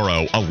trust Joe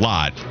Burrow a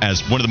lot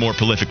as one of the more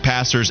prolific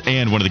passers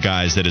and one of the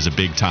guys that is a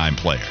big-time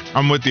player.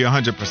 I'm with you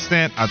 100%.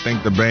 I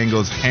think the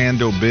Bengals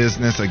handle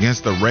business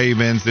against the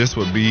Ravens. This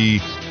would be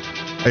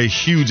a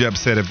huge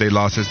upset if they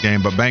lost this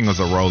game, but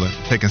Bengals are rolling,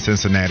 taking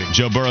Cincinnati.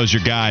 Joe Burrow's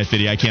your guy,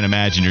 Fitty. I can't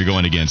imagine you're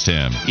going against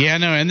him. Yeah,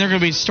 no, and they're going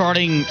to be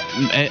starting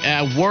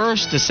at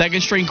worst a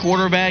second-string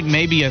quarterback,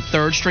 maybe a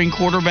third-string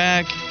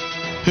quarterback.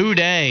 Who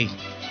day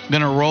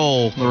going to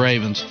roll the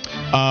Ravens?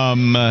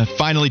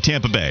 Finally,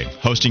 Tampa Bay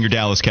hosting your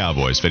Dallas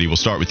Cowboys. Fitty, we'll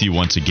start with you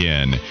once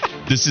again.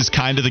 This is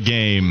kind of the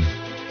game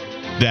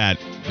that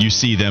you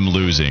see them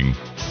losing.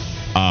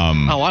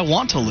 I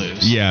want to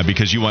lose. Yeah,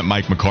 because you want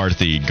Mike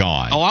McCarthy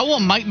gone. Oh, I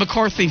want Mike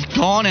McCarthy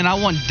gone, and I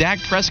want Dak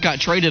Prescott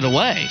traded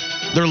away.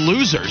 They're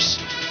losers.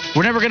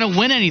 We're never going to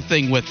win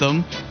anything with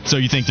them. So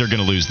you think they're going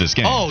to lose this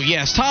game? Oh,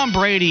 yes. Tom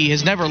Brady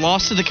has never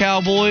lost to the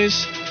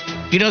Cowboys.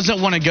 He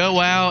doesn't want to go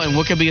out and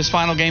what could be his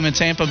final game in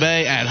Tampa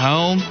Bay at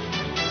home.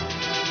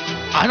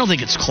 I don't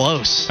think it's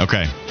close.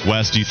 Okay.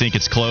 Wes, do you think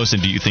it's close,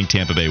 and do you think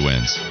Tampa Bay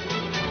wins?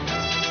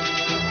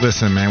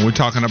 Listen, man, we're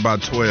talking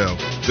about 12.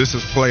 This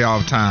is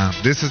playoff time.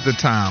 This is the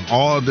time.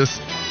 All of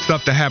this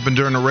stuff that happened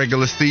during the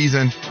regular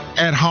season,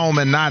 at home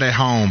and not at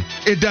home,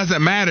 it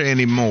doesn't matter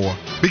anymore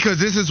because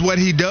this is what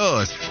he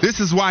does. This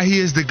is why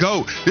he is the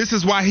GOAT. This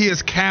is why he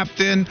is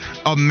Captain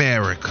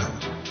America.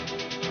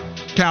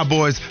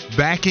 Cowboys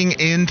backing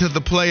into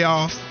the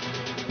playoffs,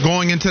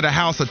 going into the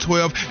house of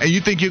 12, and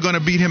you think you're going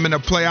to beat him in the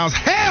playoffs?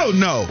 Hell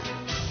no.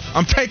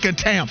 I'm taking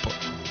Tampa.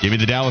 Give me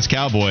the Dallas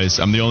Cowboys.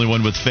 I'm the only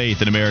one with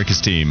faith in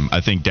America's team.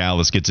 I think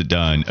Dallas gets it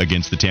done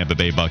against the Tampa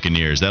Bay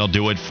Buccaneers. That'll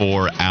do it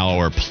for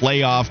our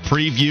playoff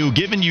preview,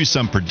 giving you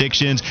some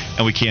predictions,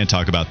 and we can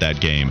talk about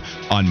that game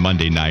on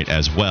Monday night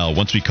as well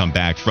once we come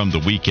back from the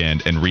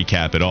weekend and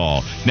recap it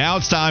all. Now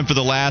it's time for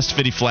the last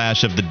Fitty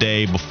Flash of the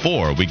day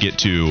before we get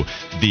to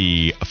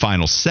the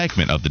final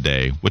segment of the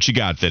day. What you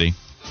got, Fitty?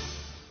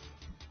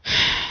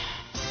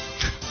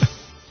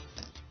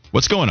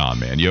 What's going on,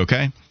 man? You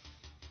okay?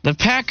 The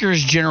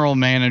Packers general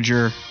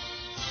manager,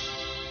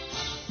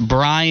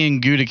 Brian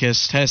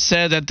Gutekunst, has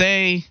said that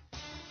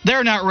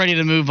they're not ready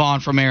to move on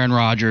from Aaron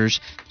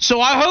Rodgers.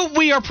 So I hope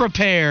we are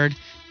prepared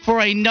for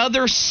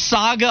another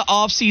saga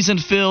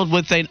offseason filled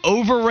with an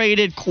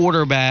overrated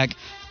quarterback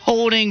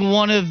holding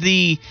one of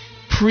the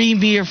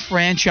premier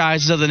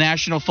franchises of the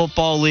National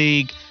Football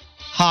League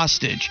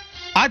hostage.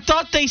 I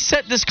thought they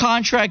set this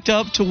contract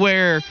up to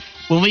where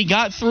when we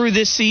got through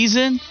this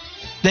season,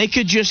 they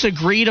could just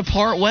agree to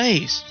part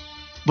ways.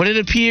 But it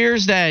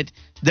appears that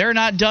they're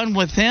not done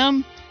with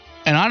him,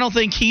 and I don't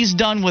think he's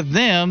done with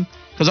them,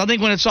 because I think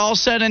when it's all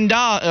said and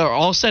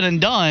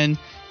done,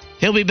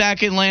 he'll be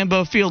back in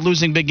Lambeau Field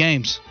losing big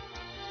games.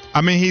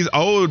 I mean, he's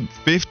owed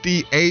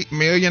 $58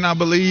 million, I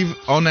believe,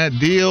 on that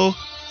deal.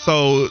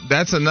 So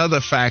that's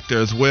another factor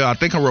as well. I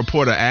think a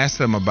reporter asked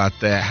him about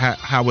that.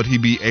 How would he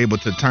be able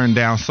to turn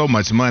down so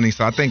much money?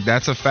 So I think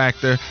that's a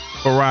factor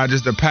for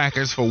Rodgers. The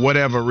Packers, for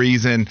whatever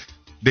reason,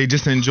 they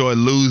just enjoy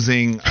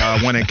losing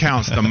when it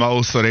counts the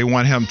most. So they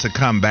want him to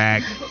come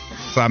back.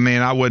 So, I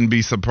mean, I wouldn't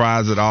be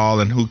surprised at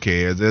all, and who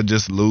cares? They'll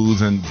just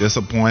lose and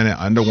disappoint and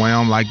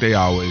underwhelm like they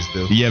always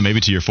do. Yeah, maybe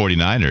to your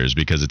 49ers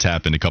because it's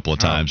happened a couple of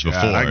times before.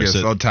 I get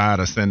so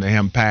tired of sending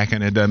him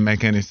packing. It doesn't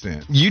make any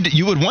sense.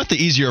 You would want the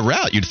easier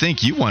route. You'd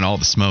think you want all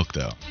the smoke,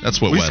 though. That's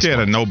what we're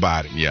scared of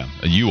nobody. Yeah,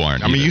 you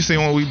aren't. I mean, you see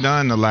what we've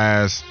done the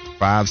last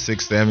 5,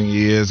 6, 7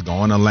 years,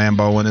 going to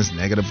Lambeau when it's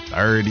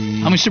 -30.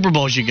 How many Super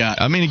Bowls you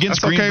got? I mean,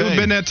 against Green Bay. We've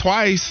been there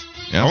twice.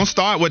 Yeah. Don't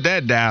start with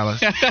that, Dallas.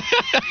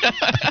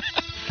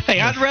 Hey,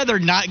 I'd rather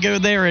not go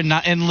there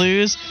and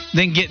lose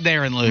than get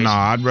there and lose. No,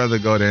 I'd rather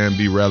go there and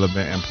be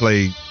relevant and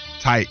play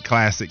tight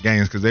classic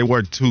games because they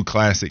were 2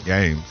 classic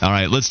games. All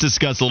right, let's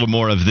discuss a little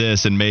more of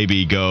this and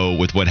maybe go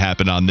with what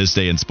happened on this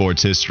day in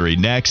sports history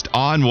next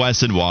on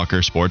Wes and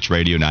Walker, Sports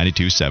Radio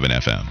 92.7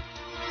 FM.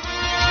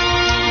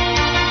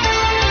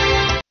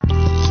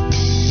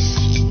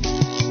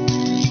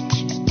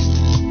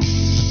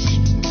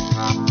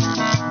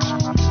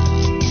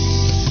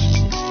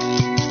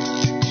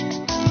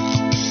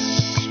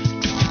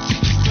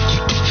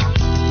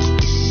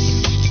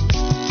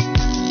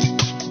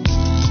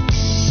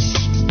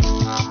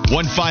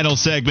 One final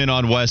segment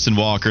on Wes and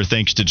Walker.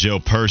 Thanks to Joe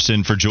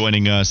Person for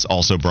joining us.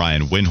 Also,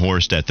 Brian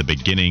Windhorst at the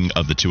beginning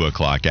of the 2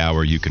 o'clock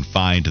hour. You can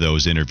find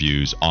those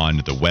interviews on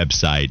the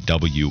website,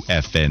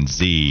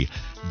 WFNZ.com.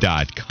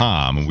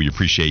 And we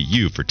appreciate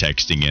you for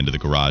texting into the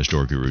Garage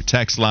Door Guru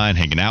text line,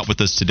 hanging out with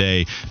us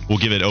today. We'll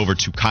give it over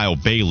to Kyle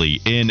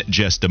Bailey in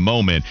just a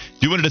moment.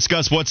 Do you want to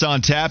discuss what's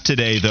on tap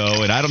today,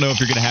 though? And I don't know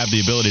if you're going to have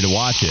the ability to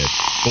watch it,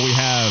 but we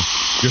have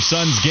your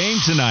son's game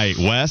tonight,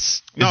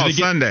 Wes. No,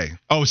 Sunday.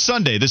 Oh,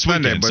 Sunday, this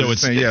weekend. So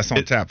it's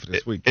on tap for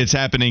this weekend. It's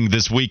happening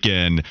this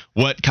weekend.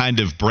 What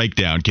kind of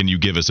breakdown can you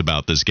give us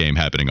about this game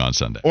happening on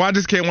Sunday? Well, I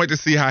just can't wait to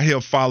see how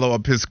he'll follow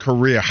up his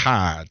career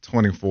high,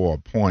 24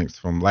 points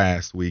from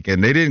last week.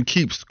 And they didn't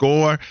keep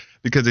score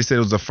because they said it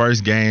was the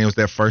first game. It was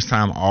their first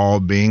time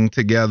all being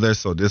together.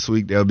 So this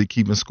week they'll be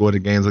keeping score. The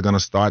games are going to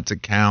start to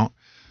count.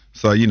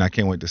 So, I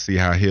can't wait to see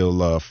how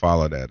he'll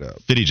follow that up.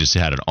 Fitty just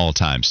had an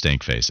all-time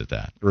stink face at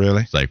that.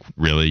 Really? It's like,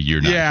 really? You're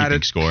not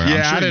keeping score?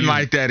 Yeah, I didn't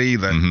like that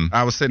either. Mm-hmm.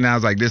 I was sitting there, I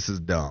was like, this is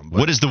dumb.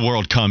 What does the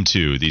world come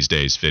to these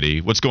days, Fitty?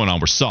 What's going on?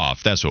 We're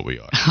soft. That's what we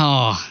are.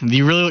 Oh,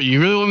 you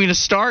really want me to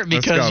start?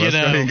 Because, Let's go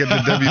ahead and get the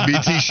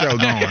WBT show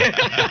going.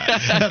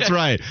 That's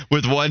right.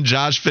 With one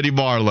Josh Fitty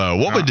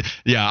Barlow.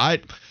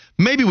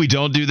 Maybe we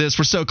don't do this.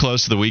 We're so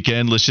close to the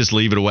weekend. Let's just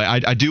leave it away.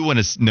 I do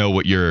want to know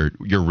what your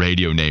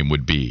radio name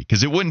would be,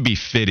 because it wouldn't be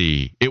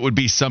Fitty. It would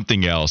be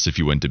something else if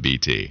you went to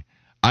BT.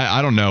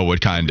 I don't know what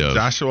kind of.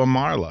 Joshua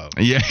Marlowe.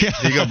 Yeah.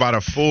 You go by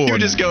the full. You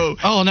just go.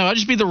 Oh, no, I'd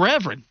just be the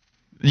Reverend.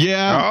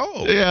 Yeah.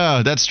 Oh.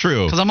 Yeah, that's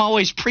true. Because I'm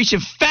always preaching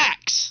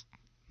facts.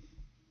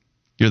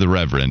 You're the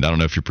Reverend. I don't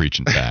know if you're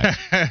preaching facts.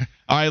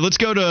 All right, let's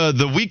go to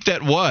the week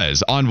that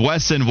was on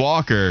Wes and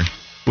Walker,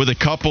 with a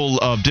couple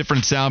of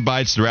different sound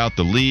bites throughout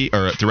the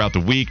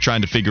week,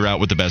 trying to figure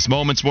out what the best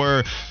moments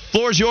were.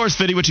 Floor's yours,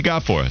 Fitty. What you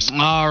got for us?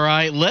 All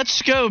right,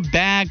 let's go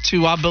back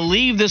to, I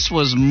believe this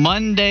was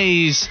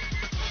Monday's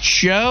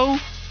show.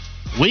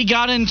 We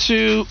got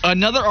into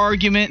another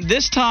argument,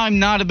 this time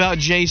not about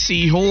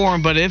J.C.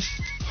 Horn, but if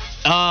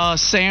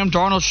Sam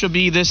Darnold should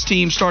be this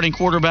team's starting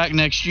quarterback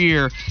next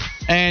year.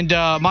 And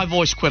my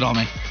voice quit on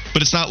me.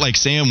 But it's not like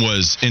Sam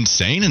was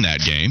insane in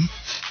that game.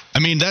 I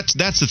mean, that's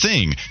the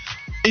thing.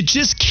 It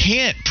just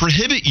can't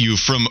prohibit you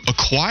from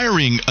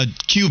acquiring a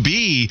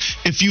QB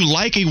if you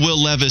like a Will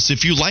Levis,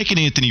 if you like an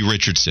Anthony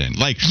Richardson.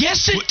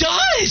 Yes, it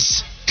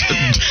does.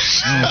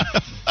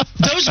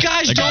 Those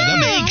guys don't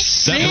make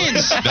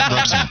sense.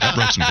 That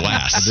broke some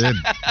glass. It did.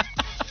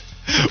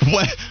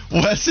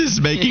 Wes is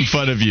making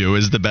fun of you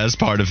is the best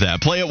part of that.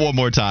 Play it one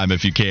more time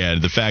if you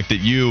can. The fact that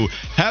you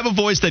have a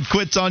voice that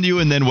quits on you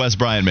and then Wes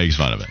Bryant makes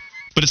fun of it.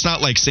 But it's not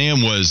like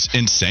Sam was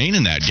insane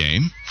in that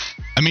game.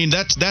 I mean,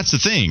 that's the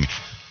thing.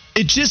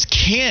 It just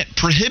can't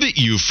prohibit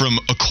you from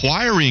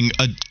acquiring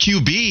a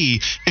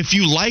QB if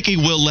you like a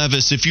Will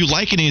Levis, if you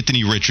like an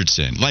Anthony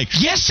Richardson.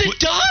 Yes, it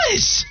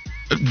does.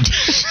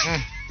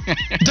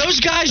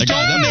 Those guys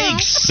don't make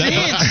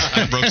sense.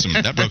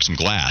 That broke some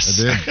glass.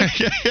 It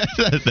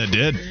did. That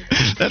did.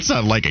 That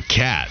sounded like a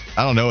cat.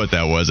 I don't know what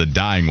that was. A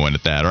dying one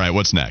at that. All right,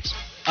 what's next?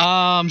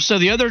 So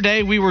the other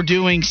day we were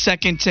doing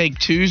Second Take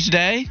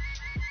Tuesday,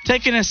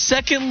 taking a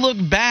second look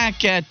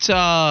back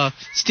at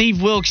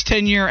Steve Wilks'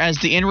 tenure as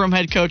the interim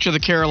head coach of the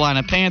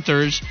Carolina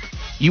Panthers.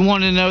 You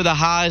wanted to know the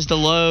highs, the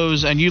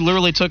lows, and you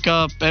literally took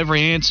up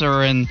every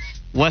answer, and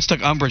Wes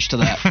took umbrage to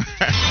that.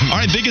 All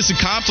right, biggest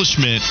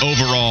accomplishment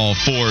overall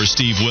for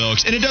Steve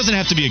Wilks, and it doesn't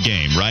have to be a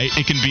game, right?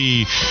 It can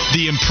be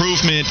the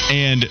improvement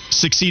and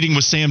succeeding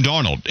with Sam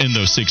Darnold in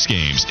those 6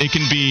 games. It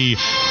can be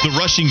the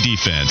rushing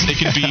defense. It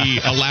can be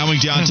allowing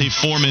Deontay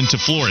Foreman to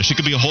flourish. It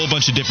could be a whole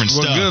bunch of different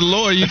stuff. Good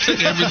Lord, you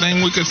took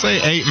everything we could say,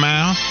 8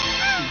 Mile.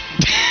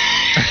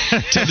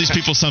 Tell these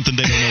people something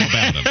they don't know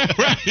about them.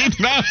 Right, you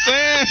know what I'm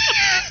saying?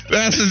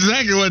 That's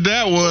exactly what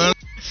that was.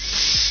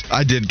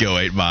 I did go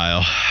 8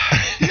 Mile.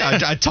 Yeah,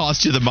 I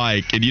tossed you the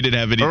mic, and you didn't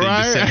have anything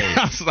to say.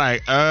 I was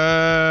like,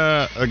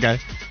 okay.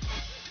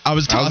 I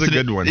was tossing that was a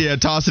good one. Yeah,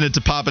 tossing it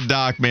to Papa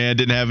Doc, man.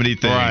 Didn't have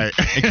anything. Right.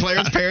 And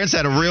Claire's parents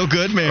had a real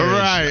good marriage.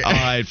 Right. All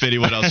right, Fitty,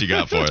 what else you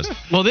got for us?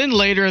 Well, then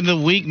later in the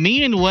week,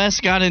 me and Wes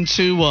got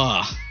into,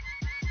 I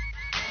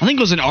think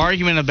it was an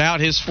argument about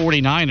his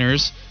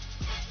 49ers.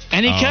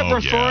 And he kept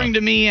referring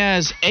to me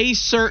as a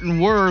certain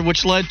word,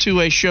 which led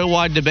to a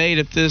show-wide debate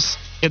if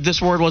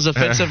this word was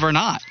offensive or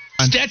not.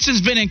 Stetson's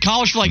been in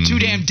college for like 2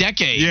 damn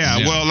decades. Yeah,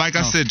 well, like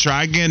I said,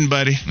 try again,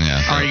 buddy.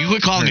 Yeah. All right, you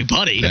quit calling me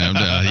buddy.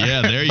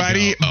 Yeah, there you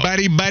buddy, go.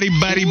 Buddy.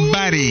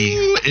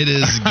 It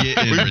is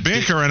getting We're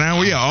bickering now.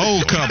 We an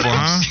old couple,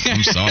 huh?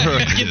 I'm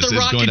sorry. Get the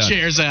rocking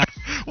chairs out.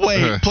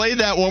 Wait, play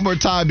that one more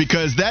time,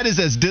 because that is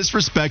as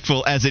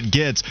disrespectful as it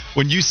gets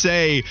when you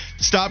say,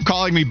 stop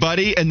calling me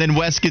buddy, and then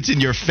Wes gets in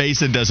your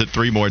face and does it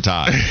 3 more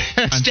times.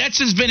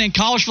 Stetson's been in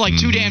college for like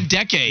 2 damn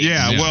decades.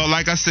 Yeah, well,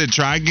 like I said,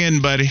 try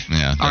again, buddy.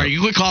 Yeah. All right,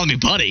 you quit calling me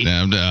buddy.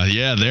 Yeah,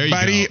 there you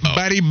buddy, go.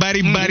 Buddy.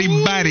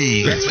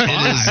 That's fine.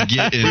 It is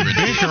getting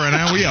bickering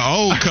now. We an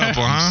old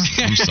couple, huh?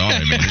 I'm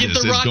sorry, man. Get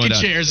the rocking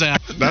chairs out.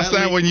 That's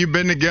that when you've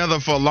been together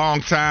for a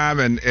long time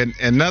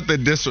and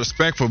nothing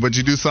disrespectful, but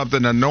you do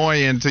something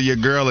annoying to your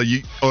girl,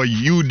 or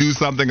you do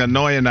something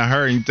annoying to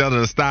her and you tell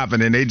her to stop,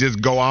 and then they just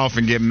go off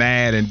and get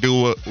mad and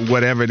do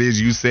whatever it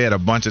is you said a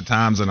bunch of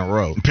times in a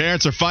row.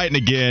 Parents are fighting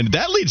again.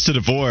 That leads to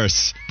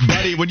divorce.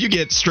 Buddy, when you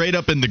get straight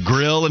up in the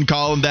grill and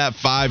call him that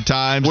 5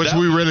 times. Which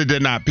we really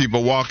did not.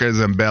 People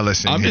Walker's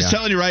embellishing. I'm just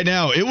telling you right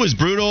now, it was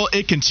brutal.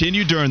 It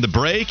continued during the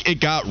break.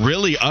 It got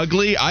really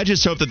ugly. I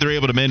just hope that they're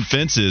able to mend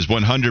fences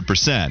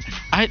 100%.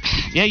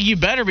 Yeah, you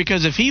better,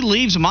 because if he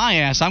leaves my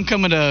ass, I'm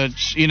coming to,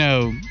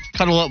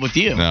 cuddle up with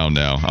you.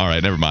 No. All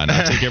right, never mind.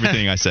 I'll take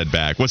everything I said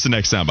back. What's the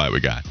next soundbite we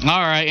got? All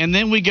right, and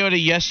then we go to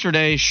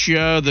yesterday's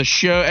show,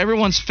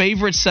 everyone's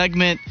favorite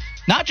segment,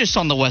 not just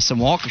on the Wes and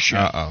Walker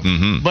show,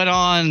 but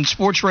on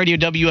Sports Radio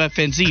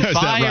WFNZ,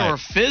 Fire or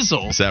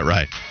Fizzle. Is that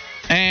right?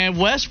 And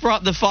Wes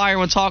brought the fire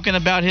when talking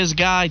about his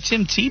guy,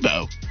 Tim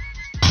Tebow.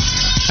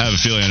 I have a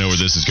feeling I know where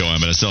this is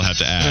going, but I still have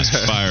to ask.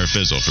 Fire or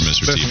fizzle for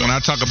Mr. Tebow? When I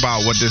talk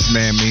about what this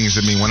man means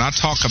to me, when I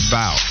talk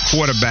about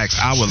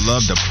quarterbacks I would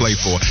love to play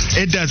for,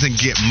 it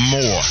doesn't get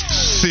more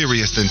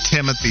serious than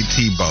Timothy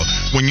Tebow.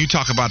 When you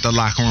talk about the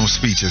locker room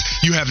speeches,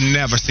 you have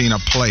never seen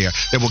a player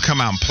that will come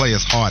out and play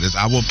as hard as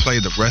I will play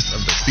the rest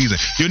of the season.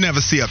 You'll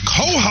never see a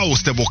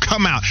co-host that will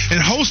come out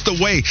and host the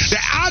way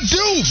that I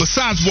do,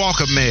 besides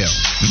Walker Mail.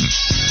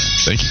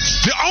 Thank you.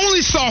 The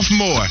only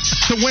sophomore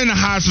to win the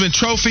Heisman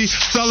Trophy,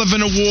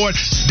 Sullivan Award,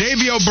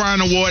 Davey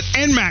O'Brien Award,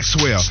 and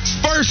Maxwell.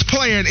 First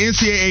player in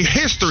NCAA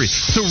history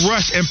to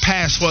rush and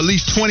pass for at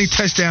least 20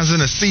 touchdowns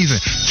in a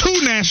season.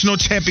 2 national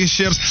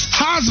championships,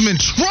 Heisman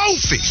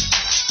Trophy.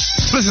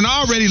 Listen, I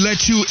already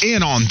let you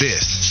in on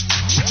this.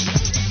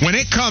 When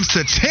it comes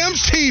to Tim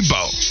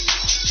Tebow,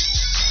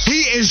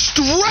 he is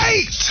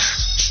straight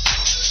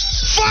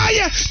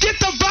fire. Get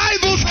the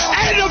Bibles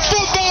and the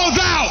footballs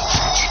out.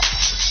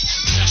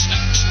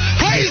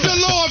 Praise the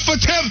Lord for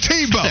Tim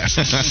Tebow.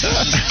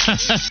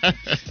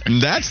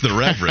 That's the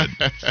Reverend.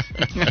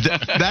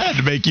 That had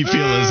to make you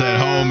feel as at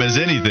home as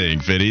anything,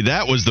 Fitty.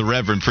 That was the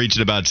Reverend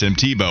preaching about Tim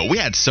Tebow. We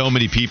had so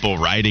many people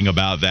writing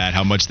about that,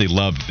 how much they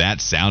loved that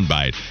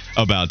soundbite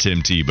about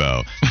Tim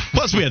Tebow.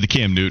 Plus, we had the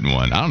Cam Newton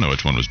one. I don't know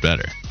which one was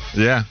better.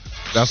 Yeah.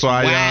 That's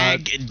why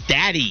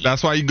Daddy.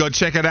 That's why you go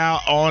check it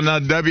out on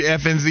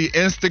WFNZ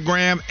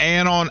Instagram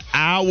and on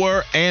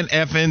our and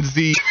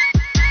FNZ